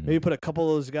value. Mm-hmm. Maybe put a couple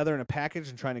of those together in a package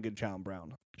and trying to get John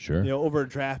Brown. Sure. Over a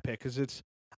draft pick because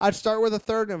I'd start with a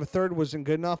 3rd, and if a 3rd wasn't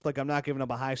good enough, I'm not giving up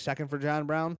a high 2nd for John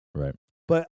Brown. Right.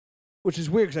 But which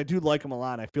is weird because I do like him a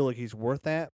lot. I feel like he's worth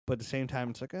that, but at the same time,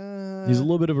 it's like he's a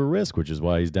little bit of a risk, which is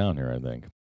why he's down here, I think.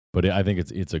 But I think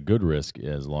it's a good risk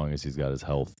as long as he's got his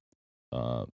health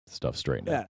stuff straightened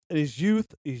out. Yeah, and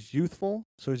he's youthful,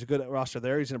 so he's a good roster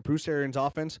there. He's in a Bruce Arians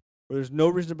offense where there's no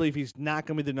reason to believe he's not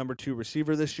going to be the number 2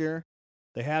 receiver this year.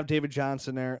 They have David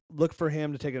Johnson there. Look for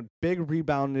him to take a big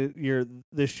rebound year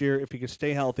this year if he can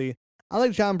stay healthy. I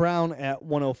like John Brown at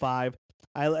 105.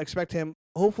 I expect him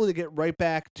hopefully to get right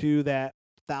back to that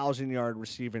 1,000-yard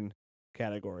receiving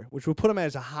category, which will put him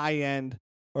as a high-end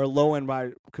or low-end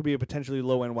wide, could be a potentially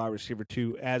low-end wide receiver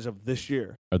too as of this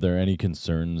year. Are there any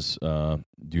concerns? Do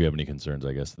you have any concerns,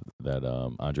 I guess, that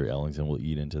Andre Ellington will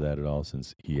eat into that at all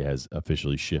since he has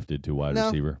officially shifted to wide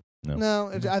receiver? No.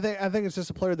 I think it's just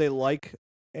a player they like,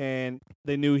 and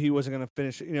they knew he wasn't going to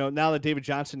finish. Now that David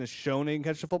Johnson has shown he can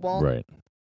catch the football, right?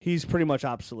 He's pretty much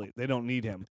obsolete. They don't need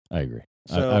him. I agree.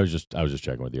 So, I was just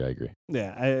checking with you. I agree.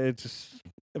 Yeah, it's just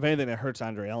if anything, it hurts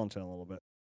Andre Ellington a little bit.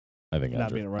 I think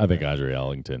not being a running I think back. Andre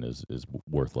Ellington is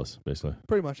worthless, basically.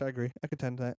 Pretty much, I agree. I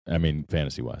contend to that. I mean,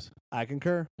 fantasy wise. I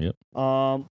concur. Yep.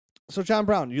 So John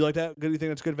Brown, you like that? Good? You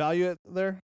think that's good value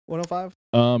there? 105.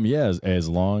 Yeah, as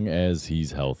long as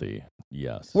he's healthy,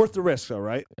 yes. Worth the risk, though,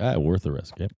 right? Worth the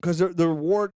risk. Yeah. Because the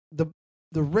reward, the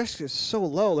risk is so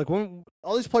low. Like when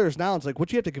all these players now, it's like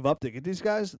what you have to give up to get these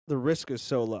guys. The risk is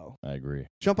so low. I agree.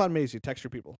 Jump on Maisie. Text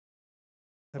your people.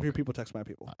 Have your people text my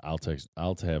people.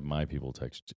 I'll have my people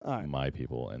text All right. my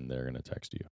people, and they're gonna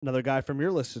text you. Another guy from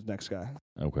your list is next guy.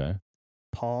 Okay.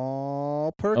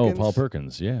 Paul Perkins. Oh, Paul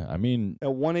Perkins. Yeah, I mean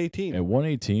at 118. At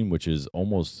 118, which is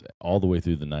almost all the way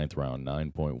through the 9th round,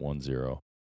 9.10.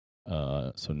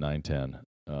 So 910.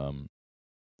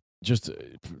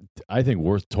 I think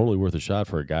totally worth a shot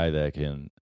for a guy that can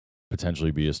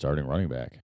potentially be a starting running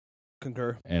back.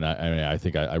 Concur. And I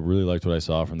think I really liked what I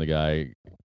saw from the guy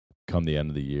come the end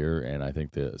of the year, and I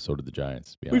think so did the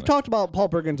Giants. We've talked about Paul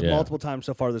Perkins Yeah. multiple times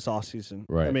so far this offseason.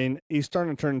 Right. I mean, he's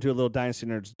starting to turn into a little Dynasty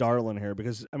Nerds darling here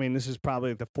because, I mean, this is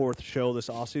probably the 4th show this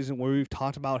offseason where we've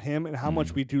talked about him and how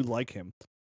much we do like him.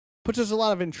 Puts us a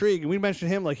lot of intrigue. And we mentioned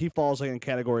him like he falls like in a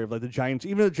category of like the Giants,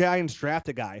 even the Giants draft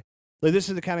a guy. Like this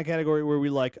is the kind of category where we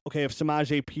like, okay, if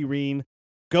Samaje Perine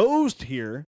goes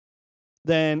here,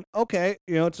 then okay,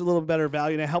 it's a little better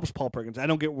value and it helps Paul Perkins. I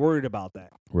don't get worried about that.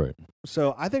 Right.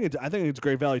 So I think it's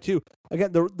great value too.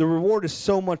 Again, the reward is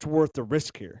so much worth the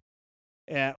risk here.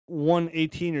 At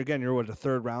 118, you're what, the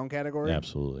 3rd round category?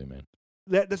 Absolutely, man.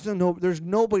 There's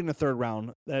nobody in the 3rd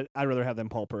round that I'd rather have than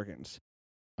Paul Perkins.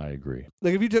 I agree.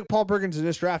 Like if you took Paul Perkins in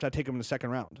this draft, I'd take him in the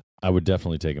 2nd round. I would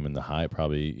definitely take him in the high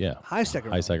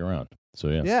second round. So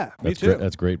yeah. Yeah, me that's too.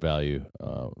 That's great value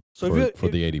for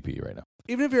the ADP right now.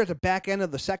 Even if you're at the back end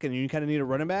of the 2nd and you kind of need a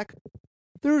running back,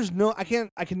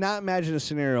 I cannot imagine a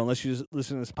scenario unless you just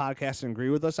listen to this podcast and agree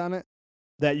with us on it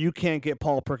that you can't get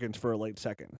Paul Perkins for a late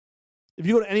 2nd. If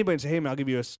you go to anybody and say, "Hey man, I'll give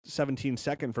you a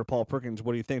 17-second for Paul Perkins,"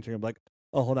 what do you think? They're gonna be like,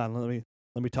 "Oh, hold on, let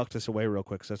me tuck this away real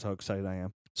quick." Because that's how excited I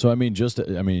am. So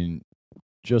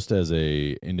just as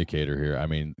a indicator here, I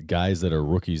mean, guys that are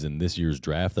rookies in this year's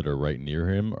draft that are right near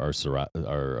him are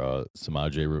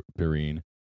Samaje Perine,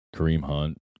 Kareem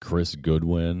Hunt, Chris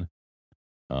Goodwin,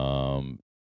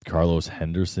 Carlos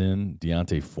Henderson,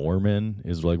 Deontay Foreman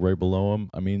is like right below him.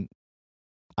 I mean,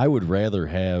 I would rather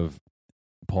have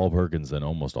Paul Perkins than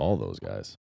almost all those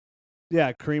guys.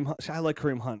 Yeah, Kareem Hunt. I like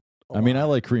Kareem Hunt. I mean, I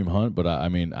like Kareem Hunt, but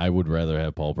I would rather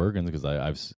have Paul Perkins because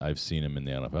I've seen him in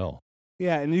the NFL.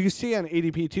 Yeah, and you can see on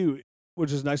ADP too,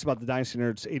 which is nice about the Dynasty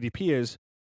Nerds ADP is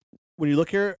when you look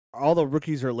here, all the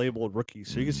rookies are labeled rookies,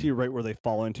 so you can see right where they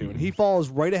fall into. And he falls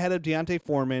right ahead of Deontay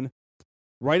Foreman,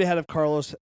 right ahead of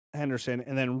Carlos Henderson,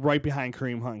 and then right behind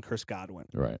Kareem Hunt and Chris Godwin.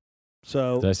 Right.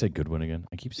 So did I say Goodwin again?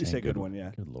 I keep saying you say Goodwin,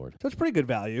 yeah. Good Lord. So it's pretty good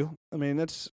value. I mean,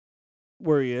 that's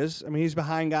where he is. I mean, he's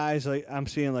behind guys like I'm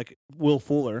seeing like Will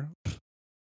Fuller.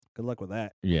 Good luck with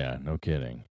that. Yeah, no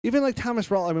kidding. Even like Thomas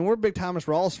Rawls. I mean, we're big Thomas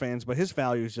Rawls fans, but his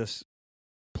value is just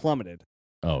plummeted.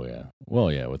 Oh, yeah.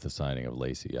 Well, yeah, with the signing of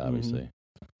Lacey, obviously.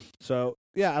 Mm-hmm. So,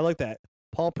 yeah, I like that.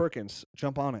 Paul Perkins,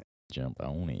 jump on it. Jump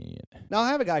on it. Now, I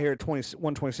have a guy here at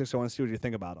 126. I want to see what you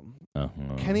think about him.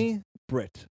 Uh-huh. Kenny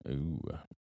Britt. Ooh.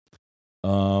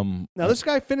 Now, this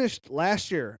guy finished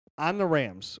last year on the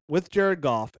Rams with Jared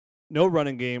Goff, no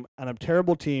running game, on a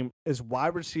terrible team, as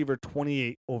wide receiver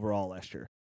 28 overall last year.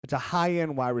 It's a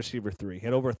high-end wide receiver 3. He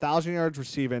had over 1,000 yards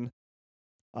receiving,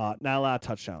 not a lot of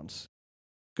touchdowns.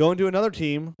 Going to another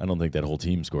team. I don't think that whole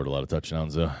team scored a lot of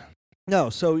touchdowns, though. No,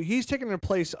 so he's taking the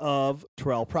place of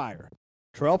Terrell Pryor.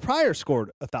 Terrell Pryor scored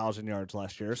 1,000 yards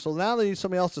last year, so now they need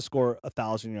somebody else to score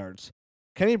 1,000 yards.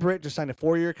 Kenny Britt just signed a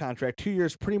 4-year contract, 2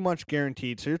 years pretty much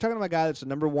guaranteed. So you're talking about a guy that's the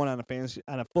number 1 on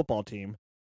a football team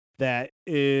that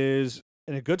is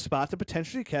in a good spot to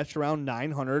potentially catch around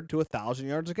 900 to 1,000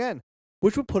 yards again,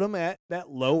 which would put him at that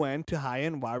low-end to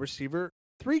high-end wide receiver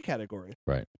 3 category.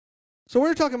 Right. So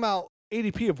we're talking about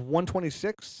ADP of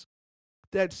 126.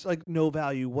 That's like no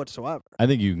value whatsoever. I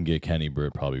think you can get Kenny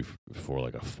Britt probably for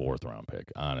like a 4th-round pick,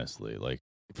 honestly, like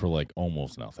for like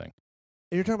almost nothing.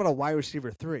 And you're talking about a wide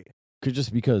receiver 3.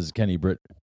 Just because Kenny Britt,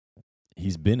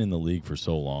 he's been in the league for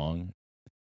so long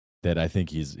that I think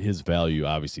his value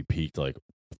obviously peaked like,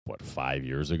 5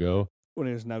 years ago? When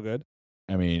he was no good.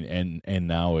 I mean, and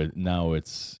now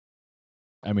it's,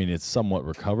 I mean, it's somewhat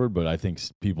recovered, but I think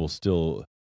people still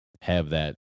have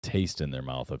that taste in their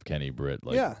mouth of Kenny Britt,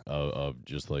 like of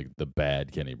just like the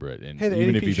bad Kenny Britt. And hey, the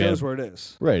even ADP if he shows where it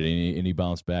is, right, and he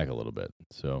bounced back a little bit.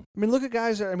 So I mean, look at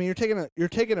guys that, I mean, you're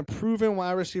taking a proven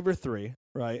wide receiver 3,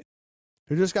 right?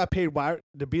 Who just got paid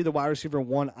to be the wide receiver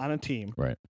 1 on a team,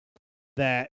 right?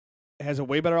 That has a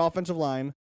way better offensive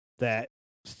line, that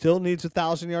Still needs a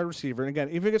 1,000-yard receiver. And again,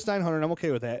 even if it gets 900, I'm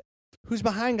okay with that. Who's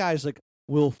behind guys like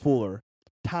Will Fuller,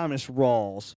 Thomas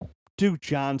Rawls, Duke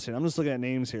Johnson. I'm just looking at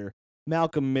names here.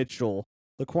 Malcolm Mitchell,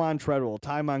 Laquan Treadwell,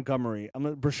 Ty Montgomery.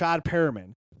 Brashad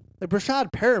Perriman. Like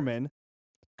Brashad Perriman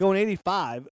going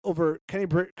 85 over Kenny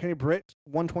Britt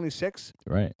 126.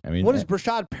 Right. I mean, what has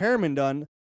Brashad Perriman done?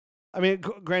 I mean,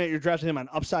 granted, you're drafting him on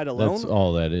upside alone. That's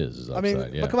all that is upside, I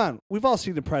mean, yeah. but come on. We've all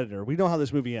seen The Predator. We know how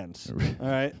this movie ends. All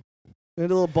right? Get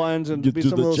a little buns and Get be to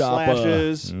some the little chopper.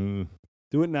 slashes.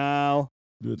 Do it now.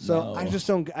 No.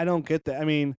 I don't get that. I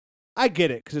mean, I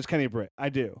get it because it's Kenny Britt. I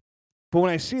do. But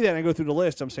when I see that and I go through the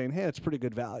list, I'm saying, hey, it's pretty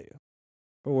good value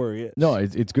for where he is. No,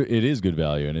 it's good. It is good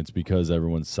value, and it's because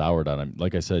everyone's soured on him.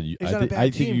 Like I said, He's on a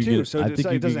bad team, too, so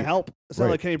it doesn't help. It's not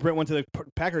right. like Kenny Britt went to the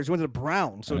Packers. He went to the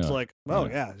Browns. So it's like, oh,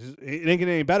 yeah, it ain't getting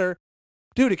any better.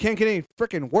 Dude, it can't get any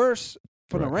freaking worse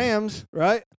from the Rams,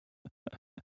 right?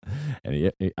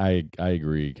 And I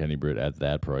agree. Kenny Britt at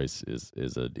that price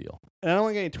is a deal. And I don't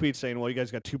want to get any tweets saying, well, you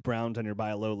guys got 2 Browns on your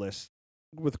buy low list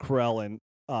with Corell and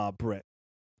Britt.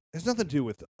 It has nothing to do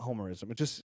with homerism. It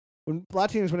just when a lot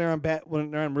of teams when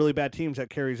they're on really bad teams, that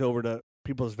carries over to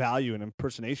people's value and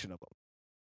impersonation of them.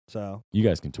 So you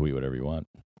guys can tweet whatever you want.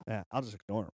 Yeah, I'll just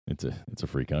ignore them. It's a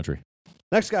free country.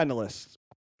 Next guy on the list.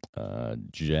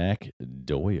 Jack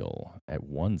Doyle at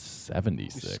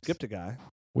 176. You skipped a guy.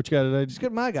 Which guy did I?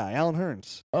 Skip my guy, Alan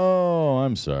Hearns. Oh,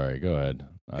 I'm sorry. Go ahead.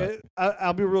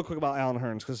 I'll be real quick about Alan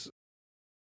Hearns because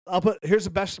here's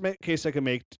the best case I can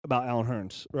make about Alan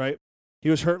Hearns. Right, he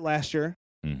was hurt last year.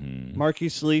 Mm-hmm.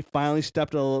 Marquise Lee finally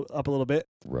stepped up a little bit.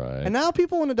 Right, and now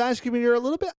people in the Dynasty community are a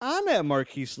little bit on that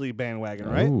Marquise Lee bandwagon.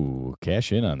 Right, ooh,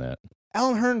 cash in on that.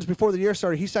 Alan Hearns, before the year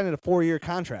started, he signed a 4-year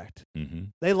contract. Mm-hmm.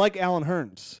 They like Alan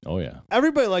Hearns. Oh yeah,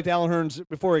 everybody liked Alan Hearns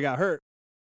before he got hurt.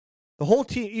 The whole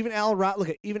team, even Allen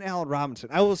Robinson.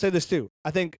 I will say this too. I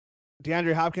think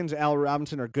DeAndre Hopkins and Allen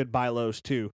Robinson are good buy lows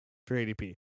too for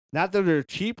ADP. Not that they're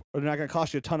cheap or they're not going to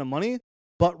cost you a ton of money,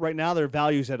 but right now their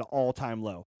value's at an all-time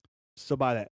low. So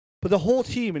buy that. But the whole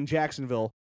team in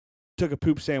Jacksonville took a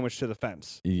poop sandwich to the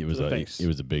fence. It was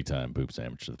a big time poop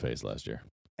sandwich to the face last year.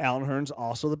 Alan Hearns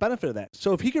also the benefit of that.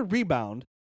 So if he could rebound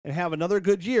and have another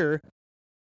good year,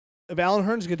 if Alan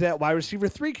Hearns gets that wide receiver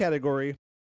 3 category,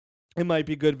 it might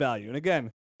be good value. And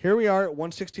again, here we are at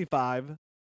 165.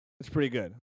 It's pretty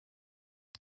good.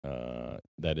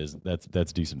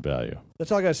 That's decent value.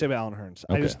 That's all I got to say about Alan Hearns.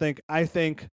 Okay. I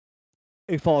think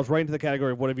it falls right into the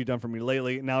category of what have you done for me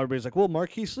lately. Now everybody's like, well,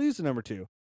 Marquise Lee's the number 2.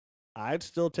 I'd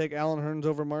still take Alan Hearns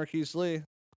over Marquise Lee.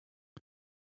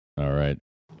 All right.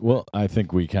 Well, I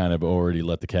think we kind of already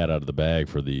let the cat out of the bag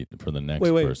for the next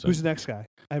person. Who's the next guy?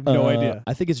 I have no idea.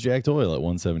 I think it's Jack Doyle at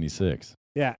 176.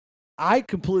 Yeah. I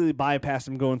completely bypassed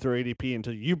him going through ADP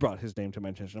until you brought his name to my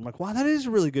attention. I'm like, wow, that is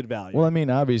really good value. Well, I mean,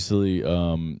 obviously,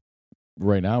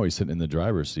 right now he's sitting in the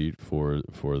driver's seat for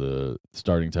the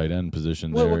starting tight end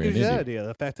position there. What gives you that idea?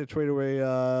 The fact they traded away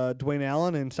Dwayne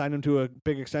Allen and signed him to a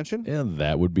big extension? Yeah,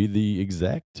 that would be the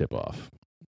exact tip-off.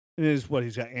 It is what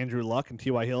he's got Andrew Luck and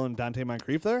T.Y. Hill and Dante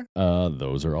Moncrief there?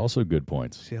 Those are also good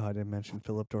points. See how I didn't mention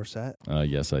Philip Dorsett?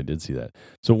 Yes, I did see that.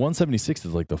 So 176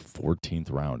 is like the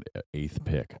 14th round, 8th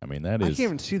pick. I mean, that is... I can't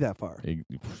even see that far.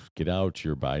 Get out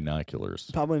your binoculars.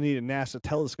 Probably need a NASA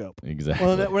telescope. Exactly.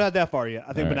 Well, we're not that far yet.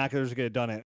 I think All binoculars will get it done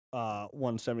at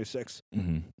 176.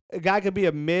 Mm-hmm. A guy could be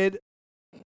a mid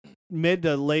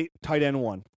to late tight end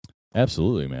 1.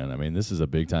 Absolutely, man. I mean, this is a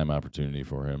big-time opportunity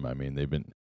for him. I mean,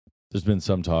 there's been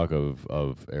some talk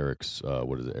of Eric's,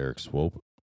 Eric Swope?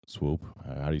 Swoop?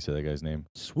 How do you say that guy's name?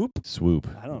 Swoop?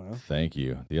 I don't know. Thank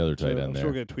you. The other tight end there.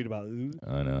 We're going to tweet about it.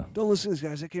 I know. Don't listen to these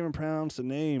guys. I can't even pronounce the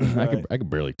names. I can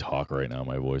barely talk right now.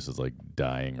 My voice is like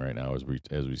dying right now as we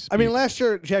speak. I mean, last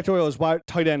year, Jack Doyle was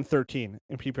tight end 13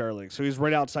 in PPR league. So he's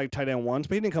right outside tight end 1s,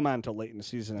 but he didn't come out until late in the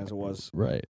season as it was.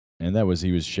 Right. And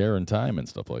he was sharing time and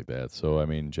stuff like that. So, I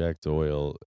mean, Jack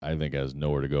Doyle, I think, has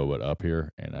nowhere to go but up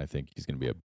here. And I think he's going to be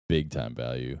a big time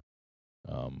value.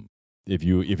 If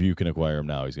you can acquire him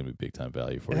now, he's going to be big time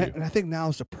value for you. And I think now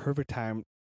is the perfect time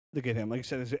to get him. Like I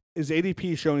said, his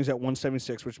ADP showing he's at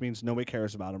 176, which means nobody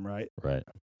cares about him, right? Right.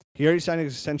 He already signed an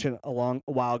extension a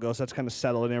while ago, so that's kind of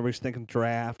settled, and everybody's thinking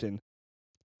draft, and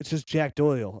it's just Jack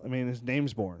Doyle. I mean, his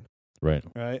name's born. Right.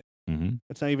 Right. Mm-hmm.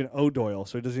 It's not even O'Doyle,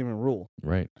 so he doesn't even rule.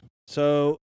 Right.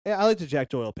 So yeah, I like the Jack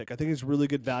Doyle pick. I think it's really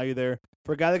good value there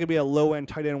for a guy that could be a low end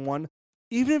tight end 1.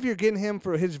 Even if you're getting him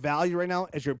for his value right now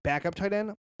as your backup tight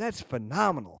end, that's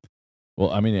phenomenal. Well,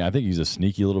 I mean, I think he's a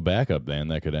sneaky little backup, man,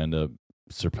 that could end up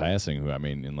surpassing who, I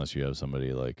mean, unless you have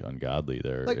somebody like ungodly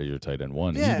there, Like, your tight end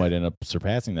one, yeah. he might end up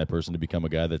surpassing that person to become a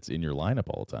guy that's in your lineup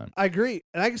all the time. I agree.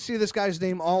 And I can see this guy's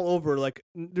name all over. Like,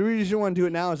 the reason I want to do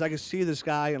it now is I can see this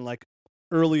guy in like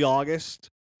early August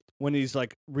when these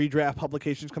like redraft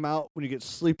publications come out, when you get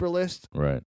sleeper list.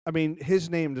 Right. I mean, his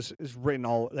name just is written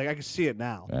all, like, I can see it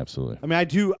now. Absolutely. I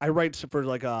mean, I write for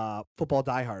like football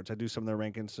diehards. I do some of their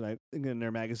rankings and I in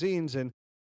their magazines, and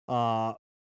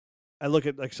I look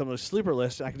at like some of the sleeper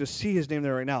lists, and I can just see his name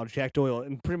there right now, Jack Doyle,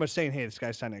 and pretty much saying, hey, this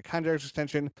guy's signing a contract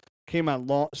extension, came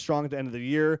out strong at the end of the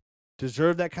year,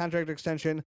 deserved that contract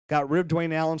extension, got rid of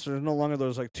Dwayne Allen, so there's no longer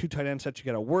those like two tight end sets you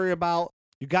got to worry about.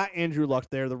 You got Andrew Luck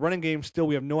there. The running game still,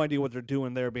 we have no idea what they're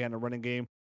doing there behind the running game.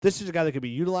 This is a guy that could be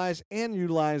utilized in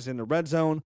the red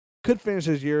zone. Could finish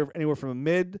his year anywhere from a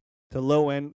mid to low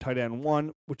end tight end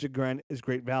 1, which again is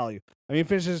great value. I mean, he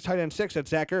finishes tight end 6 at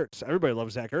Zach Ertz. Everybody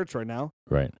loves Zach Ertz right now.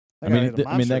 Right. That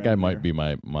I mean, that guy might be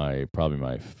probably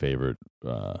my favorite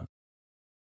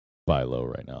buy low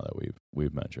right now that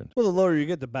we've mentioned. Well, the lower you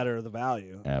get, the better the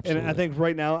value. Absolutely. And I think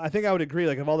right now, I would agree.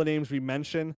 Like, of all the names we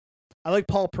mentioned, I like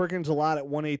Paul Perkins a lot at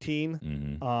 118.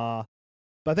 Mm-hmm.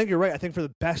 But I think you're right. I think for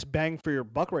the best bang for your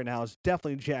buck right now is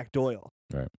definitely Jack Doyle.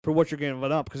 Right. For what you're giving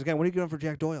up. Because, again, what are you giving for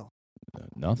Jack Doyle?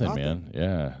 Nothing, man.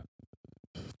 Yeah.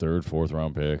 3rd, 4th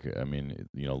round pick. I mean,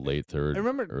 late 3rd. And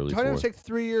remember, early tight 4th. ends take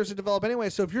 3 years to develop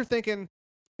anyway. So if you're thinking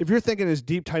his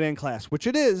deep tight end class, which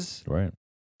it is, Right.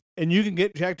 and you can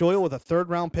get Jack Doyle with a 3rd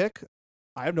round pick,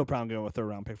 I have no problem going with a 3rd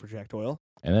round pick for Jack Doyle.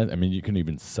 And that, I mean, you can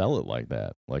even sell it like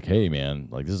that. Like, hey, man,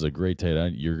 like this is a great tight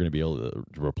end. You're going to be able to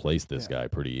replace this guy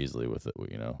pretty easily with it,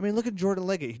 I mean, look at Jordan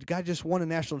Leggett. The guy just won a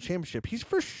national championship. He's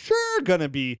for sure going to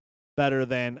be better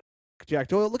than Jack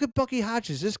Doyle. Look at Bucky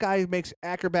Hodges. This guy makes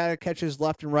acrobatic catches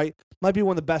left and right. Might be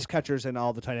one of the best catchers in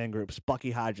all the tight end groups. Bucky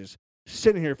Hodges.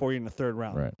 Sitting here for you in the 3rd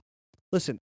round. Right.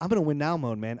 Listen, I'm going to win now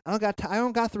mode, man. I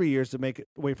don't got 3 years to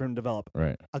wait for him to develop.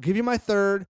 Right. I'll give you my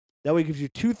 3rd. That way it gives you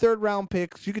 2 3rd-round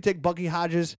picks. You could take Bucky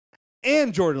Hodges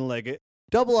and Jordan Leggett.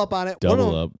 Double up on it.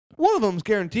 Double up. One of them's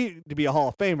guaranteed to be a Hall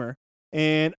of Famer.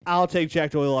 And I'll take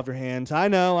Jack Doyle off your hands. I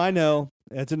know.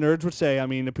 That's what nerds would say. I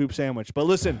mean, a poop sandwich. But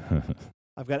listen,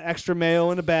 I've got extra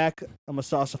mayo in the back. I'm going to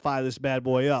saucify this bad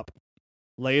boy up.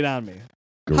 Lay it on me.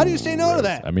 How do you say no to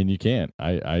that? I mean, you can't.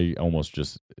 I almost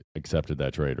just accepted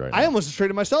that trade right now. I almost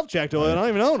traded myself, Jack Doyle. I don't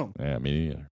even own him. Yeah, me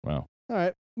neither. Wow. All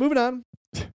right. Moving on.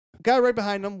 Guy right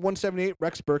behind him, 178,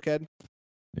 Rex Burkhead.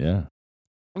 Yeah.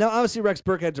 Now, obviously, Rex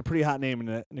Burkhead's a pretty hot name in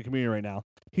the community right now.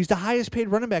 He's the highest paid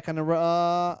running back on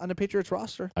the Patriots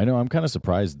roster. I know. I'm kind of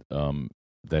surprised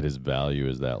that his value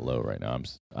is that low right now.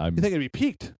 You think it'd be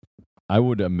peaked? I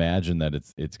would imagine that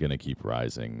it's going to keep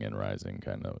rising and rising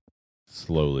kind of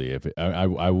slowly.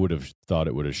 I would have thought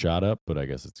it would have shot up, but I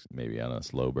guess it's maybe on a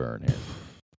slow burn here.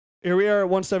 Here we are at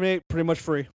 178, pretty much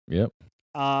free. Yep.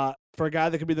 For a guy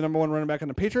that could be the number 1 running back on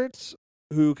the Patriots,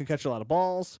 who can catch a lot of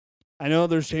balls. I know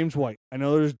there's James White. I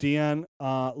know there's Dion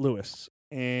Lewis.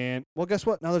 And, well, guess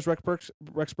what? Now there's Rex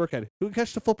Burkhead, who can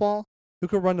catch the football, who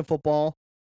can run the football,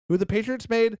 who the Patriots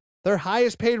made their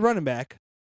highest paid running back.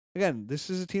 Again, this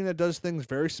is a team that does things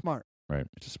very smart. Right.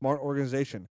 It's a smart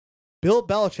organization. Bill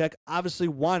Belichick obviously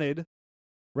wanted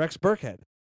Rex Burkhead.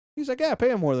 He's like, yeah, pay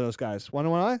him more than those guys. Want to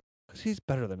know why? Because he's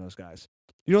better than those guys.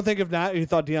 You don't think if not, you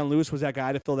thought Deion Lewis was that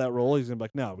guy to fill that role? He's going to be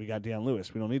like, no, we got Deion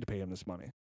Lewis. We don't need to pay him this money.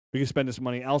 We can spend this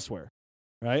money elsewhere,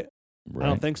 right? I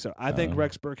don't think so. I think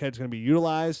Rex Burkhead's going to be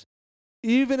utilized.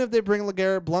 Even if they bring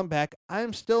LeGarrette Blount back,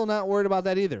 I'm still not worried about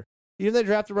that either. Even if they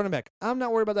draft a running back, I'm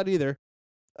not worried about that either.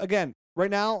 Again,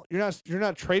 right now, you're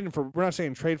not trading for. We're not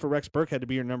saying trade for Rex Burkhead to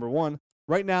be your number 1.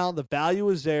 Right now, the value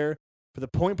is there for the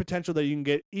point potential that you can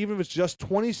get, even if it's just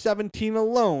 2017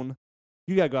 alone.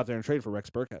 You got to go out there and trade for Rex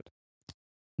Burkhead.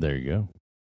 There you go.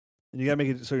 And you got to make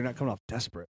it so you're not coming off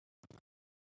desperate.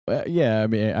 Yeah, I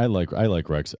mean, I like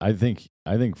Rex. I think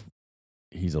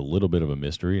he's a little bit of a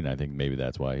mystery, and I think maybe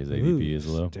that's why his ADP is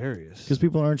low. Because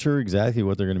people aren't sure exactly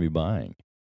what they're going to be buying.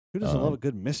 Who doesn't love a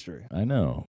good mystery? I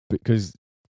know, because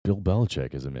Bill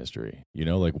Belichick is a mystery.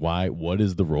 Like, why? What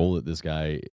is the role that this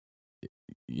guy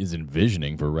is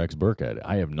envisioning for Rex Burkhead?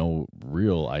 I have no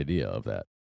real idea of that.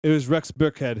 It was Rex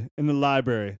Burkhead in the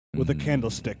library with a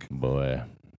candlestick. Boy,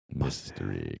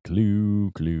 mystery.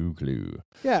 Clue.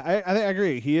 Yeah, I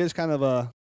agree. He is kind of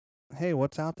a, hey,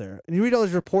 what's out there? And you read all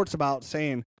these reports about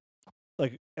saying,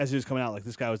 like, as he was coming out, like,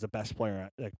 this guy was the best player,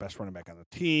 like, best running back on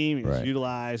the team. He was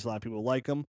utilized. A lot of people like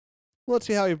him. Well, let's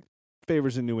see how he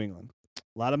favors in New England.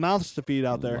 A lot of mouths to feed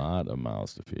out there. A lot of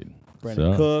mouths to feed.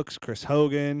 Brandon Cooks, Chris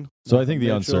Hogan. So I think the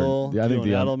Mitchell, uncertainty. I think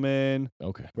the Edelman.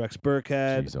 Okay. Rex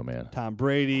Burkhead. Jeez, oh man. Tom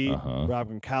Brady. Rob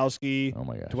Gronkowski. Oh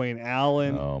my gosh. Dwayne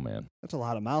Allen. Oh man. That's a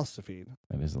lot of mouths to feed.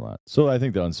 That is a lot. So I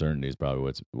think the uncertainty is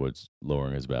probably what's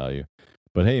lowering his value.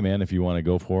 But hey, man, if you want to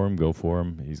go for him, go for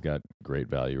him. He's got great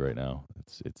value right now.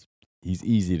 He's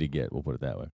easy to get. We'll put it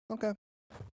that way. Okay.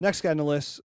 Next guy on the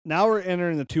list. Now we're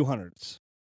entering the 200s.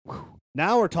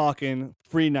 Now we're talking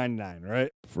free 99,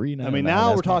 right? Free 99. I mean,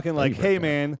 now we're talking like, hey,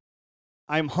 man,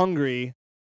 I'm hungry.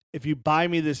 If you buy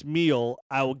me this meal,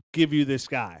 I will give you this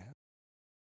guy.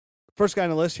 First guy on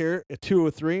the list here at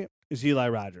 203 is Eli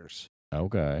Rogers.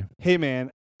 Okay. Hey, man,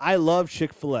 I love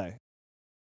Chick-fil-A.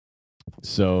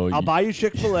 So I'll buy you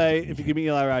Chick-fil-A if you give me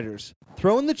Eli Rogers.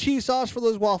 Throw in the cheese sauce for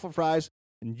those waffle fries,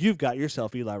 and you've got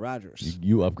yourself Eli Rogers.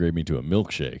 You upgrade me to a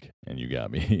milkshake, and you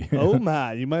got me. Oh,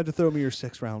 my. You might have to throw me your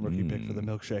 6th-round rookie pick for the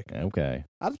milkshake. Okay.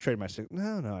 I'd trade my 6th.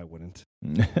 No, I wouldn't.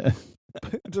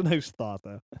 It's a nice thought,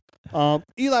 though.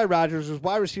 Eli Rogers was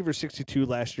wide receiver 62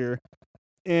 last year.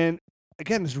 And,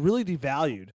 again, it's really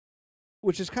devalued,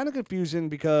 which is kind of confusing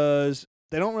because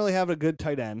they don't really have a good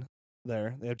tight end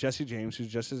there. They have Jesse James, who's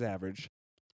just as average.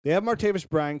 They have Martavis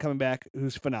Bryant coming back,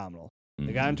 who's phenomenal.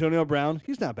 They got Antonio Brown.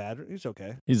 He's not bad. He's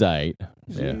okay. He's all right.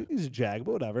 He's a jag,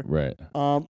 but whatever. Right.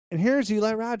 And here's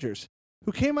Eli Rogers,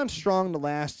 who came on strong the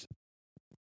last.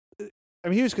 I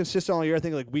mean, he was consistent all year. I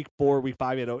think like week 4, week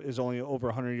 5, he had his only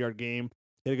over 100-yard game.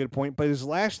 He had a good point. But his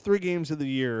last 3 games of the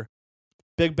year,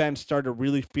 Big Ben started to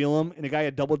really feel him, and the guy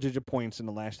had double-digit points in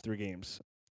the last 3 games,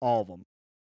 all of them.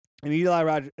 And Eli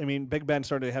Rogers, I mean, Big Ben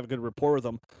started to have a good rapport with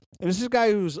him. And this is a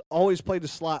guy who's always played the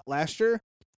slot last year.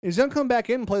 He's going to come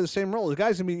back in and play the same role. The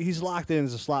guy's going to be, he's locked in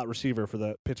as a slot receiver for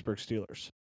the Pittsburgh Steelers.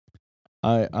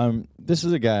 This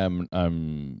is a guy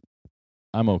I'm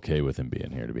okay with him being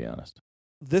here, to be honest.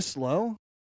 This low?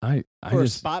 For a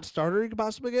spot starter you could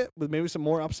possibly get with maybe some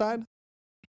more upside?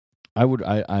 I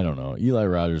don't know. Eli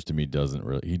Rogers to me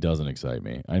doesn't excite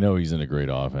me. I know he's in a great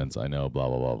offense. I know blah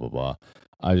blah blah blah blah.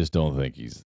 I just don't think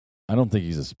he's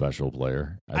a special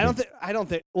player. I don't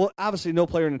think. Well, obviously, no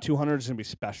player in the 200 is going to be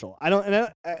special.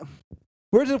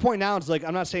 We're to the point now. It's like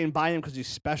I'm not saying buy him because he's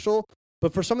special,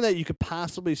 but for something that you could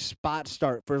possibly spot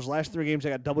start for his last 3 games, I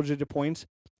got double-digit points,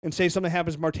 and say something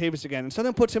happens to Martavis again, and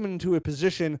something puts him into a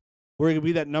position where he could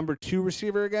be that number 2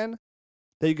 receiver again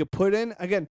that you could put in.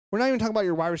 Again, we're not even talking about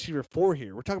your wide receiver 4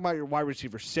 here. We're talking about your wide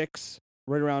receiver 6,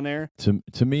 right around there.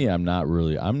 To me, I'm not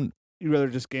really. You'd rather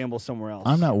just gamble somewhere else.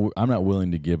 I'm not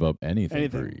willing to give up anything.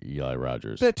 For Eli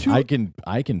Rogers. I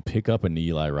can pick up an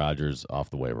Eli Rogers off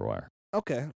the waiver wire.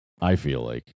 Okay. I feel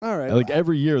like. All right. Like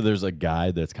every year, there's a guy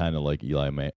that's kind of like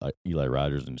Eli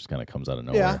Rogers and just kind of comes out of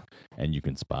nowhere, and you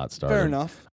can spot start. Fair him.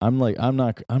 enough. I'm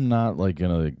not like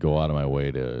gonna go out of my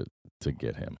way to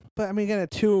get him. But I mean, again, at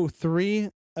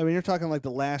 2-3, I mean, you're talking like the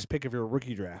last pick of your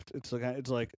rookie draft. It's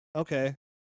like okay. I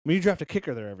mean, you draft a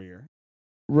kicker there every year.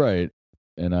 Right.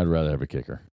 And I'd rather have a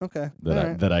kicker. Okay.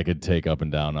 That I could take up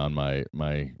and down on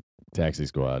my taxi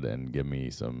squad and give me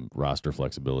some roster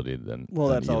flexibility than. Well,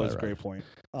 that's Eli always Rogers. a great point.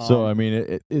 So I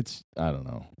mean, it's I don't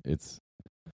know. It's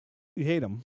you hate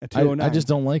him at 209. I just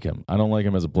don't like him. I don't like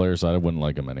him as a player, so I wouldn't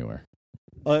like him anywhere.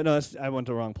 No, I went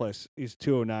to the wrong place. He's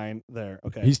 209 there.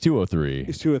 Okay. He's 203.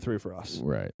 He's 203 for us.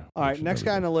 Right. All right. Next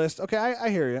guy on the list. Okay, I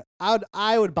hear you.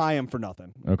 I would buy him for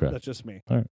nothing. Okay. That's just me.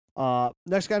 All right.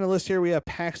 Next guy on the list here, we have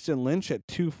Paxton Lynch at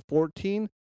 214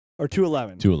 or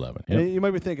 211. 211. Yep. And you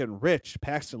might be thinking, Rich,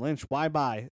 Paxton Lynch, why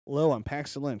buy low on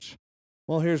Paxton Lynch?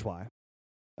 Well, here's why.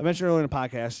 I mentioned earlier in the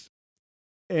podcast,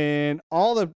 in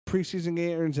all the preseason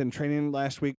games and training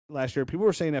last year, people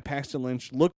were saying that Paxton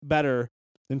Lynch looked better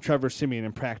than Trevor Siemian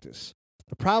in practice.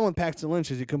 The problem with Paxton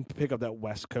Lynch is he couldn't pick up that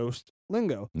West Coast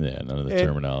lingo. Yeah, none of the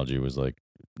terminology was like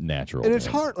natural. And it's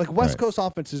hard. Like West Coast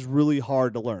offense is really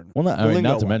hard to learn. Well,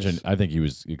 not to mention, I think he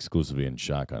was exclusively in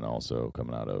shotgun also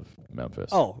coming out of Memphis.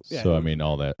 Oh, yeah. So I mean,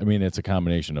 all that. I mean, it's a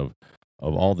combination of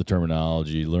all the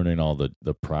terminology, learning all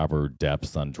the proper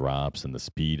depths on drops and the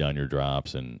speed on your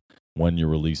drops and when you're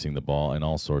releasing the ball and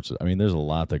all sorts of. I mean, there's a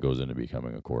lot that goes into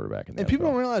becoming a quarterback in the NFL. People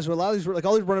don't realize a lot of these, like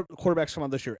all these quarterbacks come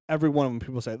out this year. Every one of them,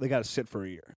 people say they got to sit for a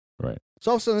year. Right.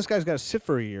 So all of a sudden, this guy's got to sit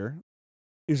for a year.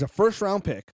 He's a first-round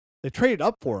pick. They traded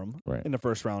up for him in the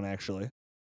first round, actually.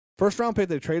 First-round pick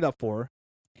they traded up for.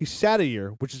 He sat a year,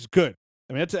 which is good.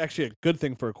 I mean, that's actually a good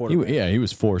thing for a quarterback. He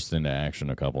was forced into action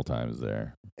a couple times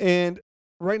there. And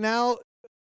right now,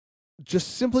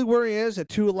 just simply where he is at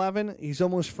 211, he's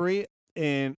almost free.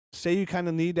 And say you kind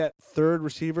of need that third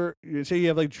receiver. Say you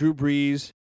have like Drew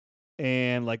Brees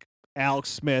and like Alex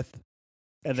Smith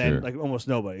and then like almost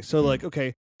nobody. So like,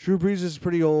 okay, Drew Brees is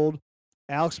pretty old.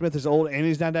 Alex Smith is old and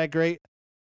he's not that great.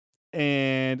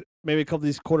 And maybe a couple of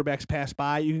these quarterbacks pass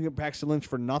by. You can get Paxton Lynch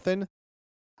for nothing.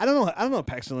 I don't know if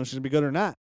Paxton Lynch is going to be good or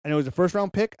not. I know he's a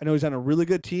first-round pick. I know he's on a really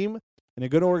good team and a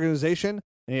good organization,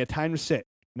 and he had time to sit.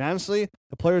 And honestly,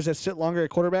 the players that sit longer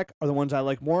at quarterback are the ones I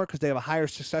like more because they have a higher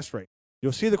success rate.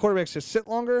 You'll see the quarterbacks that sit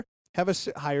longer have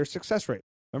a higher success rate.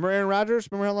 Remember Aaron Rodgers?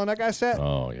 Remember how long that guy sat?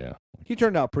 Oh, yeah. He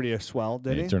turned out pretty swell,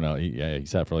 didn't he? Turned out, he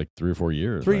sat for like 3 or 4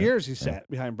 years. 3 years he sat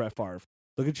behind Brett Favre.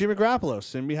 Look at Jimmy Garoppolo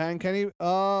sitting behind Kenny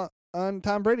on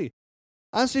Tom Brady.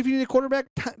 Honestly, if you need a quarterback,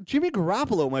 Jimmy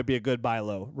Garoppolo might be a good buy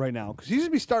low right now because he's going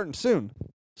to be starting soon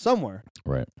somewhere.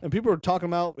 Right. And people are talking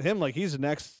about him like he's the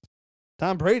next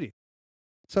Tom Brady.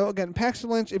 So, again, Paxton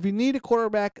Lynch, if you need a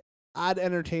quarterback, I'd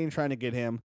entertain trying to get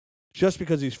him just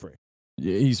because he's free.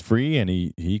 Yeah, he's free, and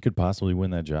he could possibly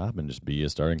win that job and just be a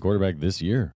starting quarterback this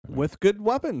year. With good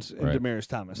weapons in Right. Demaryius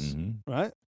Thomas,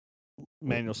 right?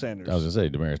 Emmanuel Sanders. I was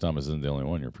going to say, Demaryius Thomas isn't the only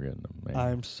one you're forgetting.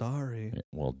 I'm sorry. Yeah,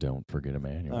 well, don't forget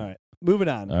Emmanuel. All right. Moving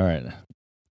on. All right.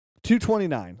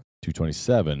 229.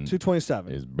 227.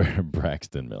 227. Is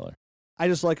Braxton Miller. I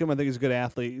just like him. I think he's a good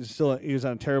athlete. He was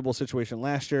on a terrible situation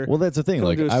last year. Well, that's the thing. Coming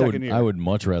Like to his second year. I would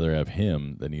much rather have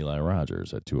him than Eli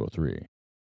Rogers at 203.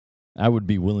 I would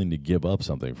be willing to give up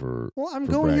something for. Well, I'm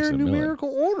for going here in Braxton Miller. numerical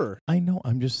order. I know.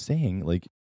 I'm just saying. Like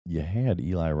you had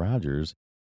Eli Rogers.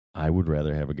 I would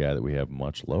rather have a guy that we have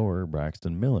much lower,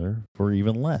 Braxton Miller, for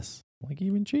even less, like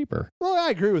even cheaper. Well, I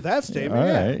agree with that statement. All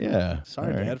yeah. right, yeah.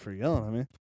 Sorry, All right. Dad, for yelling at me.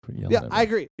 Quit yelling Yeah, at me. I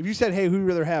agree. If you said, hey, who'd you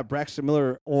rather have, Braxton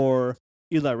Miller or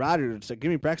Eli Rogers, it's like,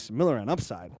 give me Braxton Miller on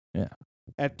upside. Yeah.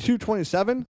 At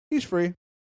 227, he's free.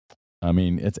 I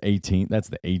mean, it's 18. That's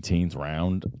the 18th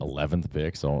round, 11th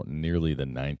pick, so nearly the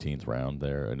 19th round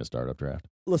there in a startup draft.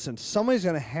 Listen, somebody's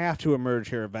going to have to emerge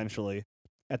here eventually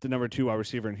at the number 2 wide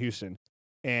receiver in Houston.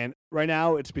 And right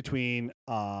now it's between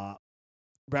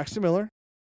Braxton Miller,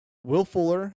 Will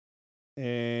Fuller,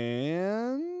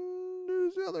 and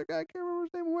who's the other guy? I can't remember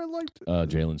his name. Who I liked.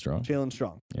 Jalen Strong. Jalen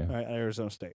Strong. Yeah. All right, at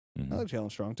Arizona State. Mhm. I like Jalen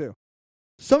Strong too.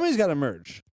 Somebody's got to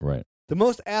emerge. Right. The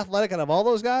most athletic out of all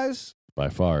those guys, By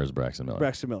far is Braxton Miller.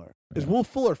 Braxton Miller. Is Yeah. Will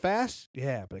Fuller fast?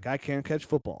 Yeah, but the guy can't catch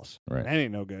footballs. Right. That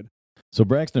ain't no good. So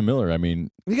Braxton Miller, I mean,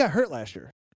 He got hurt last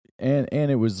year. and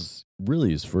it was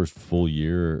really his first full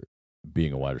year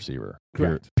being a wide receiver.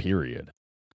 Correct. Period.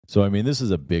 So I mean, this is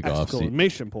a big off season.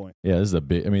 Exclamation point. Yeah, this is a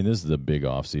big. I mean, this is a big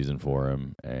off season for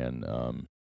him, and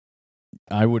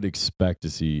I would expect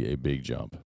to see a big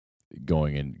jump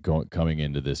coming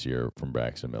into this year from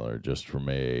Braxton Miller, just from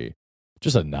a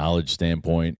knowledge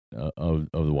standpoint of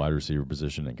the wide receiver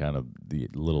position and kind of the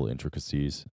little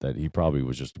intricacies that he probably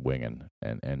was just winging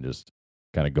and just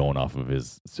kind of going off of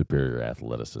his superior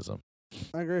athleticism.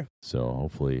 I agree. So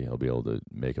hopefully he'll be able to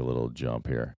make a little jump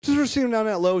here. Since we're seeing him down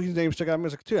that low, his name stuck out. I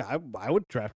was like, dude, I would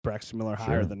draft Braxton Miller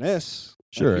higher Sure. than this.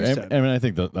 Sure, Like you said. and I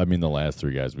think the last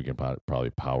 3 guys we can probably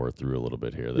power through a little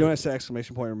bit here. You know, when I said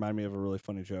exclamation point, remind me of a really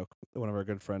funny joke that one of our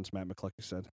good friends, Matt McClucky,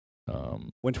 said.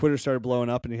 When Twitter started blowing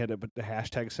up and he had the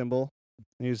hashtag symbol,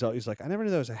 and he's like, I never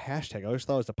knew that was a hashtag. I always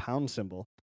thought it was the pound symbol.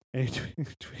 And he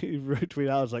tweeted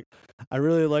out, I was like, I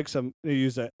really like they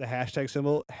use the hashtag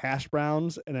symbol, hash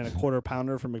browns, and then a quarter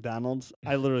pounder from McDonald's.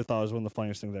 I literally thought it was one of the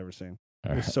funniest things I've ever seen.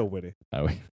 It was so witty.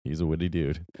 He's a witty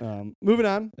dude. Moving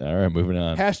on. All right, moving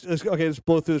on. Let's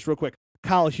blow through this real quick.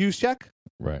 Kyle Juszczyk.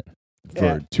 Right. For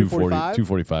At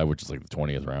 245, which is like the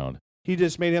 20th round. He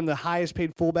just made him the highest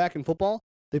paid fullback in football.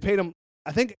 They paid him,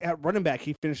 I think at running back,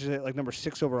 he finishes at like number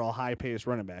 6 overall high paid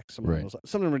running back. Some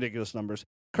ridiculous numbers.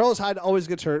 Carlos Hyde always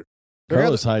gets hurt.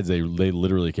 Carlos Hyde, they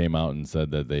literally came out and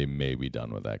said that they may be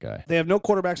done with that guy. They have no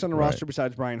quarterbacks on the roster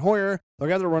besides Brian Hoyer. They're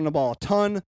going to run the ball a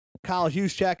ton. Kyle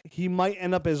Juszczyk, he might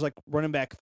end up as like a running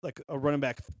back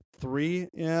 3,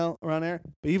 around there.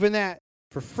 But even that,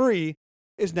 for free,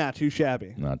 is not too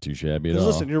shabby. Not too shabby at all.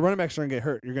 Listen, your running backs are going to get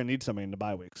hurt. You're going to need somebody in the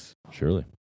bye weeks. Surely.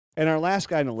 And our last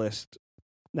guy on the list,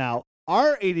 now,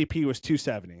 our ADP was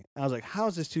 270. I was like, how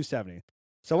is this 270?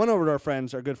 So I went over to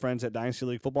our good friends at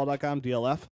DynastyLeagueFootball.com,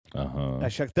 DLF. I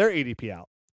checked their ADP out.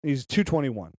 He's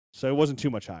 221, so it wasn't too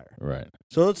much higher. Right.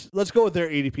 So let's go with their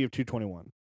ADP of 221.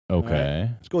 Okay. Right?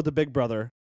 Let's go with the big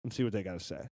brother and see what they got to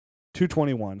say.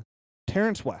 221.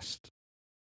 Terrence West.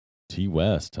 T.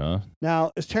 West, huh?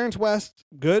 Now, is Terrence West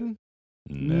good?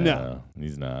 No.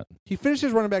 He's not. He finished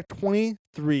as running back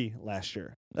 23 last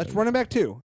year. That's running back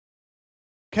 2.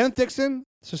 Kenneth Dixon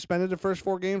suspended the first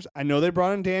 4 games. I know they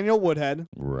brought in Daniel Woodhead,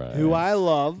 who I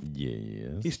love.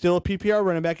 Yes. He's still a PPR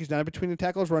running back. He's not a between the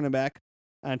tackles running back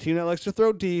on a team that likes to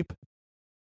throw deep.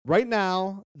 Right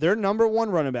now, their number 1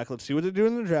 running back. Let's see what they do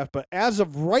in the draft. But as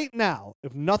of right now,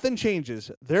 if nothing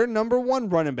changes, their number 1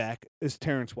 running back is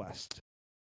Terrence West.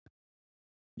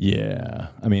 Yeah.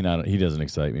 I mean, he doesn't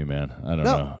excite me, man. I don't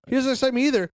know. He doesn't excite me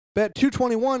either. Bet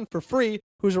 221 for free,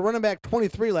 who's a running back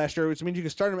 23 last year, which means you can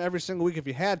start him every single week if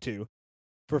you had to.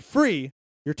 For free,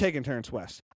 you're taking Terrence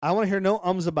West. I want to hear no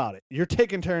ums about it. You're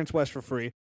taking Terrence West for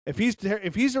free. If he's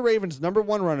the Ravens' number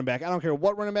one running back, I don't care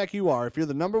what running back you are. If you're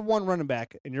the number one running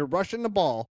back and you're rushing the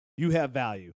ball, you have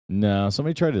value. No,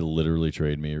 somebody tried to literally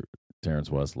trade me Terrence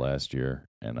West last year,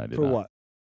 and I did For not. what?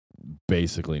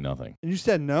 Basically nothing. And you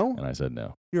said no? And I said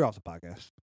no. You're off the podcast.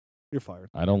 You're fired.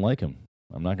 I don't like him.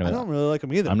 I'm not gonna. I don't really like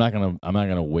him either. I'm not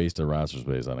gonna waste a roster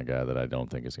space on a guy that I don't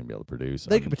think is gonna be able to produce.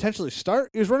 They could potentially start.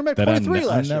 He was running back 23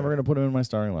 last I'm year. never gonna put him in my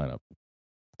starting lineup.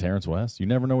 Terrence West. You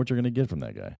never know what you're gonna get from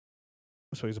that guy.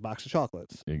 So he's a box of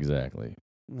chocolates. Exactly.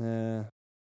 Nah.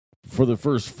 For the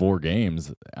first 4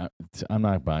 games, I'm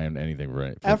not buying anything for 4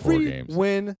 games. Every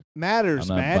win matters,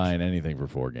 I'm not Matt. buying anything for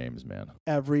 4 games, man.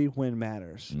 Every win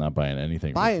matters. I'm not buying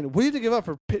anything. What do you have to give up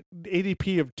for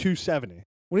ADP of 270?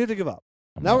 What do you have to give up?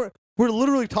 We're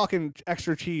literally talking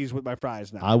extra cheese with my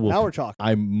fries now. Now we're talking.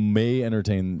 I may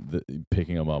entertain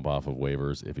picking him up off of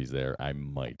waivers if he's there. I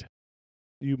might.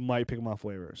 You might pick him off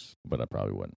waivers. But I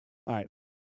probably wouldn't. All right.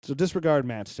 So disregard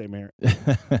Matt's statement.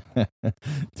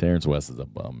 Terrence West is a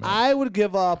bum, man. I would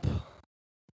give up. What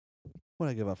would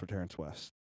I give up for Terrence West?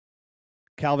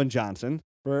 Calvin Johnson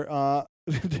for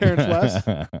Terrence West.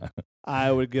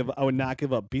 I would not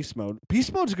give up Beast Mode.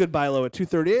 Beast Mode's a good buy low at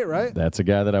 238, right? That's a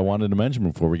guy that I wanted to mention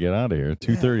before we get out of here.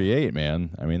 238,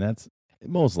 man. I mean, that's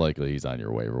most likely he's on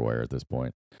your waiver wire at this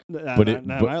point. Not in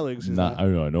my leagues. Not. I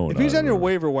know. If he's on your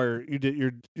waiver wire,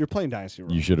 you're playing Dynasty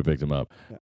wrong. You should have picked him up.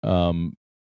 Yeah.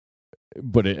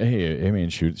 But hey, man,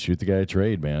 shoot the guy a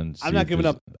trade, man. I'm not giving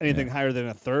up anything higher than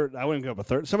a third. I wouldn't give up a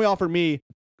third. Somebody offered me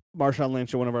Marshawn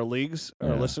Lynch in one of our leagues,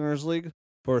 our listeners' league,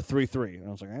 for 3-3. And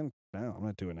I was like, no, I'm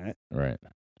not doing that. Right.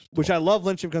 Which I love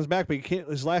Lynch if he comes back, but he can't.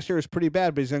 His last year was pretty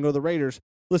bad, but he's going to go to the Raiders.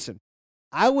 Listen,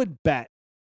 I would bet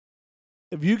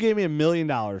if you gave me $1 million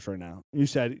right now, you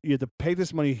said you have to pay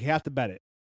this money, you have to bet it.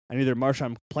 And either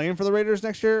Marshawn playing for the Raiders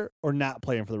next year or not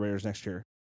playing for the Raiders next year.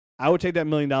 I would take that $1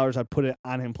 million. I'd put it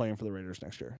on him playing for the Raiders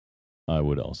next year. I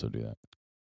would also do that.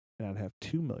 And I'd have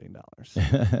 $2 million.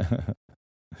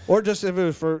 Or just if it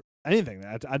was for anything,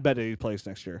 I'd bet that he plays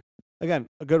next year. Again,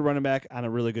 a good running back on a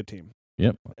really good team.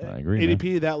 Yep, I agree.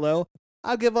 ADP that low.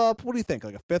 I'll give up, what do you think?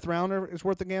 Like a 5th rounder is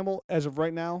worth the gamble as of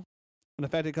right now? And the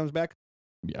fact he comes back?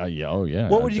 Yeah, oh yeah.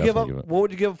 What would you give up? What would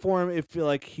you give up for him if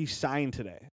he signed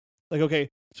today? Like,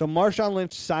 okay, so Marshawn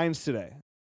Lynch signs today,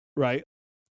 right?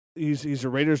 He's a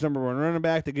Raiders number 1 running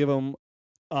back. They give him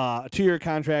a 2-year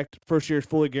contract. First year is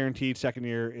fully guaranteed. Second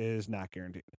year is not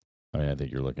guaranteed. I mean, I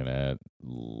think you're looking at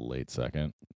late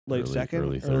second,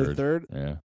 early third.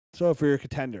 Yeah. So if you're a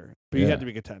contender, but you have to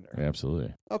be a contender. Yeah,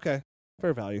 absolutely. Okay,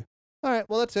 fair value. All right,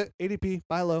 well that's it. ADP,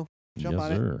 buy low, jump on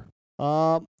sir.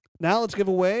 it. Now let's give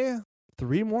away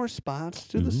 3 more spots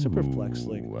to the Superflex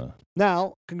League.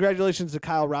 Now, congratulations to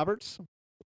Kyle Roberts.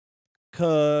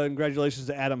 Congratulations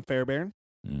to Adam Fairbairn.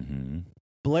 Mm-hmm.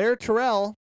 Blair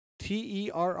Terrell,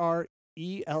 Terrell,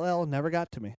 never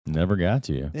got to me. Never got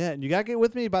to you. Yeah, and you got to get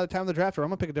with me by the time of the draft, or I'm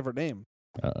going to pick a different name.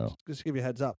 Uh-oh. Just to give you a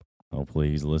heads up. Hopefully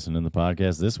he's listening to the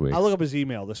podcast this week. I'll look up his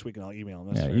email this week, and I'll email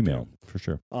him. Yeah, email him, for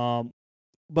sure.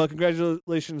 But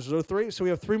congratulations to those 3. So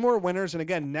we have 3 more winners, and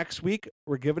again, next week,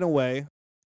 we're giving away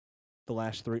the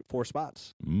last 4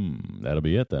 spots. That'll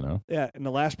be it then, huh? Yeah, and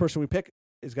the last person we pick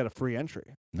has got a free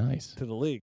entry. Nice. To the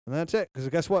league. And that's it. Because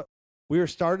guess what? We were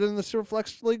started in the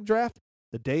Superflex League draft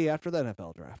the day after the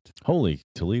NFL draft. Holy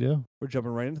Toledo. We're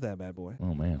jumping right into that bad boy.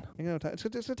 Oh, man. It's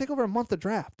going to take over a month to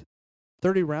draft.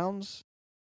 30 rounds.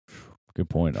 Good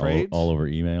point. All over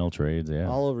email, trades, yeah.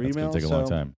 All over email. It's going to take a long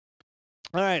time.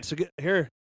 All right, so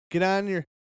get on your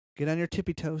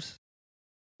tippy toes.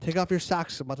 Take off your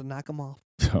socks. I'm about to knock them off.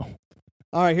 Oh.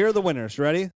 All right, here are the winners.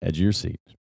 Ready? Edge of your seat.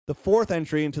 The 4th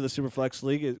entry into the Superflex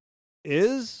League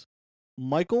is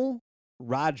Michael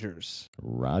Rogers.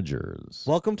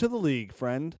 Welcome to the league,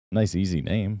 friend. Nice, easy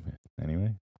name,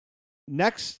 anyway.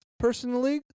 Next person in the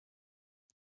league,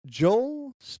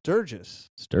 Joel Sturgis.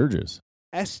 Sturgis.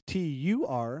 Nice.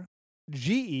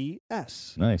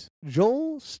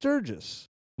 Joel Sturgis.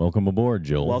 Welcome aboard,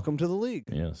 Joel. Welcome to the league.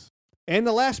 Yes. And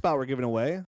the last spot we're giving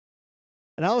away,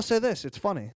 and I will say this, it's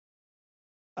funny.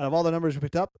 Out of all the numbers we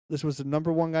picked up, this was the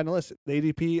number 1 guy on the list. The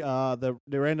ADP,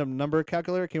 the random number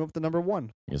calculator came up with the number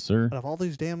 1. Yes, sir. Out of all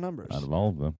these damn numbers. Out of all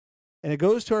of them. And it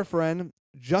goes to our friend,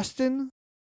 Justin.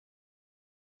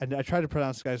 And I tried to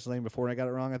pronounce this guy's name before and I got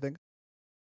it wrong, I think.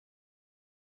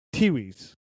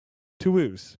 Tewees.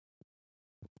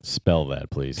 Spell that,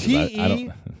 please.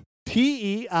 Teiwes.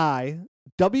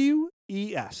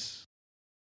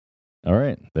 All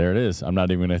right, there it is. I'm not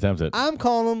even going to attempt it. I'm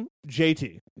calling him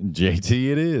JT.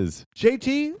 JT it is.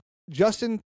 JT,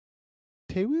 Justin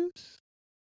Tewis?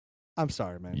 I'm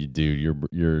sorry, man.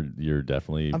 You're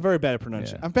definitely. I'm very bad at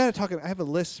pronouncing. Yeah. I'm bad at talking. I have a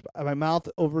lisp. My mouth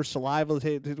over saliva,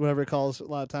 whatever it calls a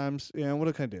lot of times.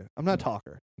 What can I do? I'm not a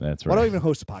talker. That's right. Why do I even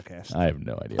host a podcast? I have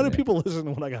no idea. How do people listen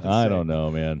to what I got to say? I don't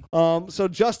know, man. So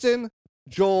Justin,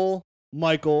 Joel,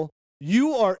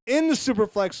 you are in the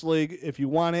Superflex League if you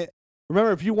want it.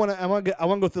 Remember, if you want to, I want to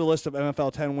go through the list of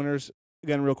NFL 10 winners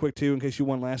again real quick too, in case you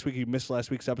won last week. You missed last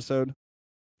week's episode.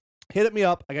 Hit me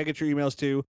up. I gotta get your emails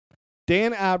too.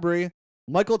 Dan Abry,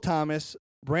 Michael Thomas,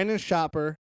 Brandon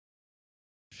Shopper,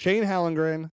 Shane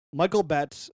Hallengren, Michael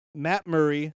Betts, Matt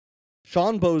Murray,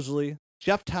 Sean Bosley,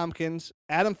 Jeff Tompkins,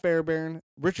 Adam Fairbairn,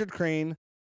 Richard Crane,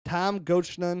 Tom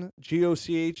Gochnan,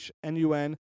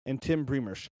 Gochnun, and Tim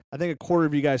Bremersh. I think a quarter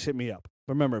of you guys hit me up.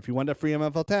 Remember, if you want that free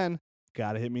MFL 10,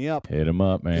 gotta hit me up. Hit him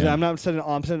up, man. I'm sending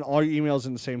all your emails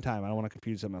in the same time. I don't want to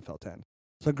confuse MFL 10.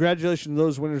 So congratulations to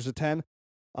those winners of 10.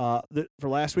 For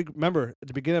last week, remember, at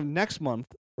the beginning of next month,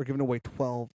 we're giving away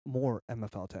 12 more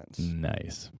MFL 10s.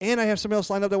 Nice. And I have somebody else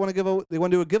lined up that want to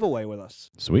do a giveaway with us.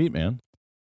 Sweet, man.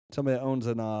 Somebody that owns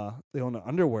they own an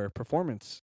underwear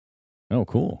performance. Oh,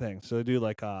 cool. Thing. So they do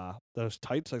like those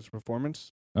tights, like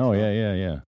performance. Oh,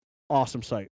 yeah. Awesome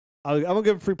site. I'm gonna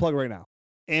give a free plug right now.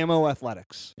 Ammo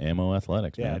Athletics. Ammo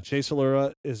Athletics, Yeah, man. Jay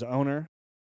Salura is the owner.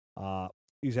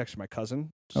 He's actually my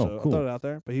cousin. So Oh, cool. I'll throw it out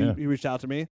there. But he reached out to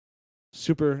me.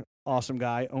 Super awesome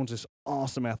guy. Owns this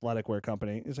awesome athletic wear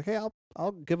company. He's like, hey,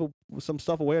 I'll give some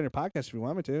stuff away on your podcast if you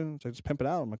want me to. So just pimp it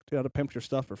out. I'm like, dude, I'll pimp your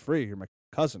stuff for free. You're my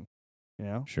cousin.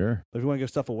 Sure. But if you want to give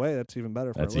stuff away, that's even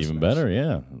better. That's even better,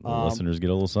 yeah. The listeners get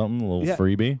a little something, a little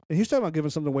freebie. And he's talking about giving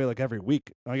something away like every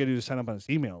week. All you got to do is sign up on his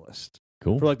email list.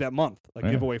 Cool. For like that month. Like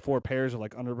Yeah. give away 4 pairs of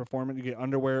like underperforming. You get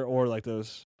underwear or like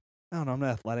those, I don't know, I'm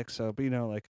not athletic, so, but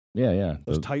like Yeah.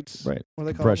 those tights. Right. What are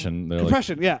they Compression. called?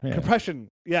 Compression, yeah. Compression,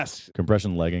 yes.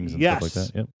 Compression leggings and stuff like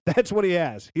that. Yep. That's what he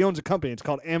has. He owns a company. It's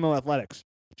called Ammo Athletics.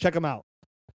 Check him out.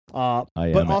 I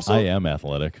am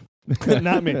athletic.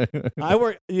 Not me.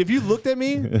 If you looked at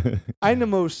me, I'm the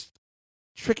most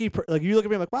tricky. Like you look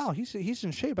at me, I'm like, wow, he's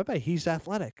in shape. I bet he's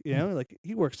athletic. Like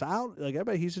he works out. Like I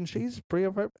bet he's in shape. He's a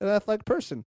pretty athletic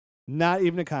person. Not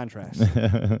even a contrast.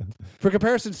 For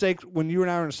comparison's sake, when you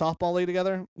and I were in a softball league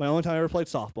together, my only time I ever played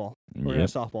softball,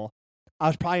 softball, I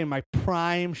was probably in my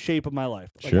prime shape of my life.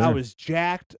 Like I was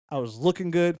jacked. I was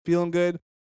looking good, feeling good.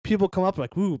 People come up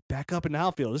like, "Ooh, back up in the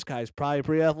outfield. This guy's probably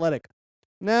pretty athletic."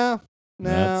 No.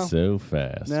 Not so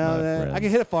fast. No, I can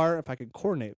hit it far if I can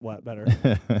coordinate better,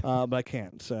 but I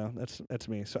can't. So that's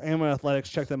me. So Ammo Athletics,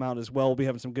 check them out as well. We'll be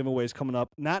having some giveaways coming up.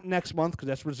 Not next month because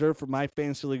that's reserved for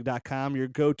myfantasyleague.com, your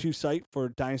go-to site for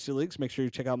Dynasty Leagues. Make sure you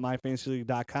check out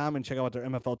myfantasyleague.com and check out their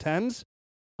MFL 10s.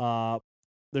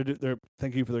 They're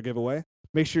thank you for their giveaway.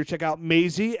 Make sure you check out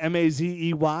Mazey,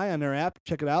 Mazey on their app.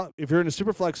 Check it out. If you're in a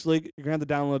Superflex League, you're going to have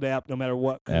to download the app no matter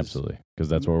what. Absolutely, because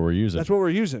that's what we're using. That's what we're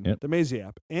using, yep. The Mazey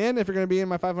app. And if you're going to be in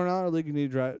my $500 league, you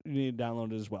need to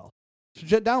download it as well. So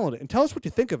just download it and tell us what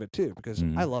you think of it, too, because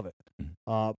I love it.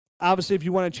 Obviously, if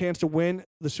you want a chance to win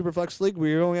the Superflex League,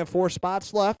 we only have 4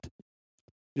 spots left.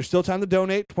 There's still time to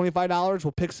donate, $25.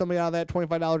 We'll pick somebody out of that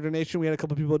 $25 donation. We had a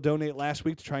couple people donate last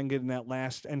week to try and get in that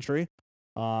last entry.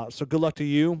 So good luck to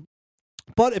you.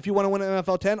 But if you want to win an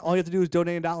NFL 10, all you have to do is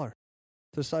donate $1 to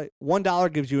the site.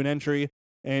 $1 gives you an entry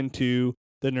into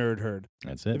the Nerd Herd.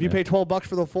 That's it. If you pay $12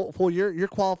 for the full year, you're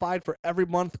qualified for every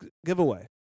month giveaway.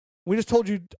 We just told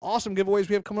you awesome giveaways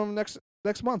we have coming up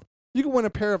next month. You can win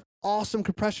a pair of awesome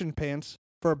compression pants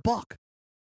for $1.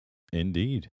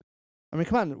 Indeed. I mean,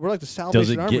 come on. We're like the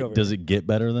Salvation Army over here. Does it get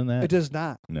better than that? It does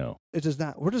not. No. It does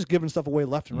not. We're just giving stuff away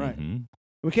left and right.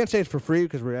 We can't say it's for free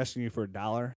because we're asking you for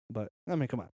 $1, but, I mean,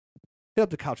 come on. Hit up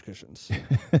the couch cushions.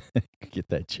 Get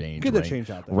that change. Get that change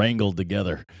out there. Wrangled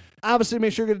together. Obviously,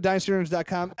 make sure you go to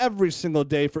dynastynerds.com every single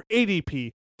day for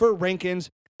ADP, for rankings,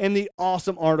 and the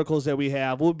awesome articles that we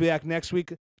have. We'll be back next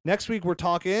week. Next week, we're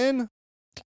talking...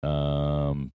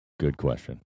 Good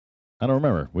question. I don't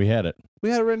remember. We had it.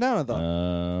 We had it written down, I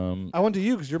thought. I went to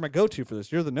you because you're my go-to for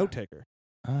this. You're the note taker.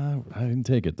 I didn't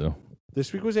take it, though.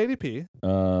 This week was ADP.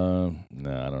 No,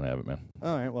 I don't have it, man.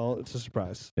 All right, well, it's a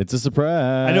surprise. It's a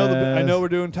surprise. I know we're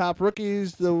doing top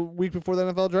rookies the week before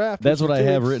the NFL draft. That's what I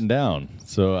have written down.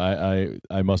 So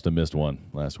I must have missed one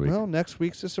last week. Well, next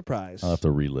week's a surprise. I'll have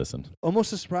to re-listen.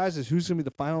 Almost a surprise is who's going to be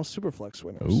the final Superflex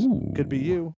winners. Ooh, could be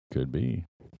you. Could be.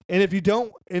 And if you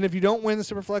don't win the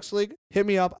Superflex League, hit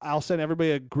me up. I'll send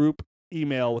everybody a group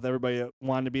email with everybody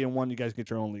wanting to be in one. You guys get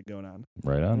your own league going on.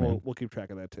 Right on. We'll keep track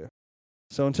of that too.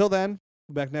 So until then,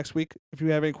 we'll be back next week. If you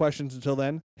have any questions until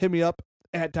then, hit me up.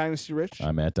 at Dynasty Rich.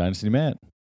 I'm at Dynasty Matt.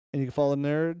 And you can follow the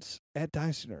nerds at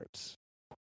Dynasty Nerds.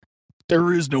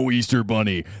 There is no Easter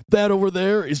Bunny. That over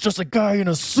there is just a guy in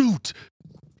a suit.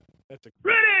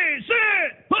 Ready,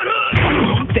 set, put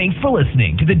up! Thanks for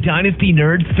listening to the Dynasty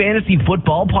Nerds Fantasy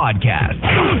Football Podcast.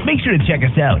 Make sure to check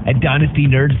us out at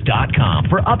dynastynerds.com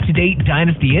for up-to-date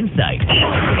Dynasty insight.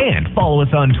 And follow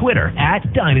us on Twitter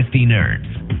at Dynasty Nerds.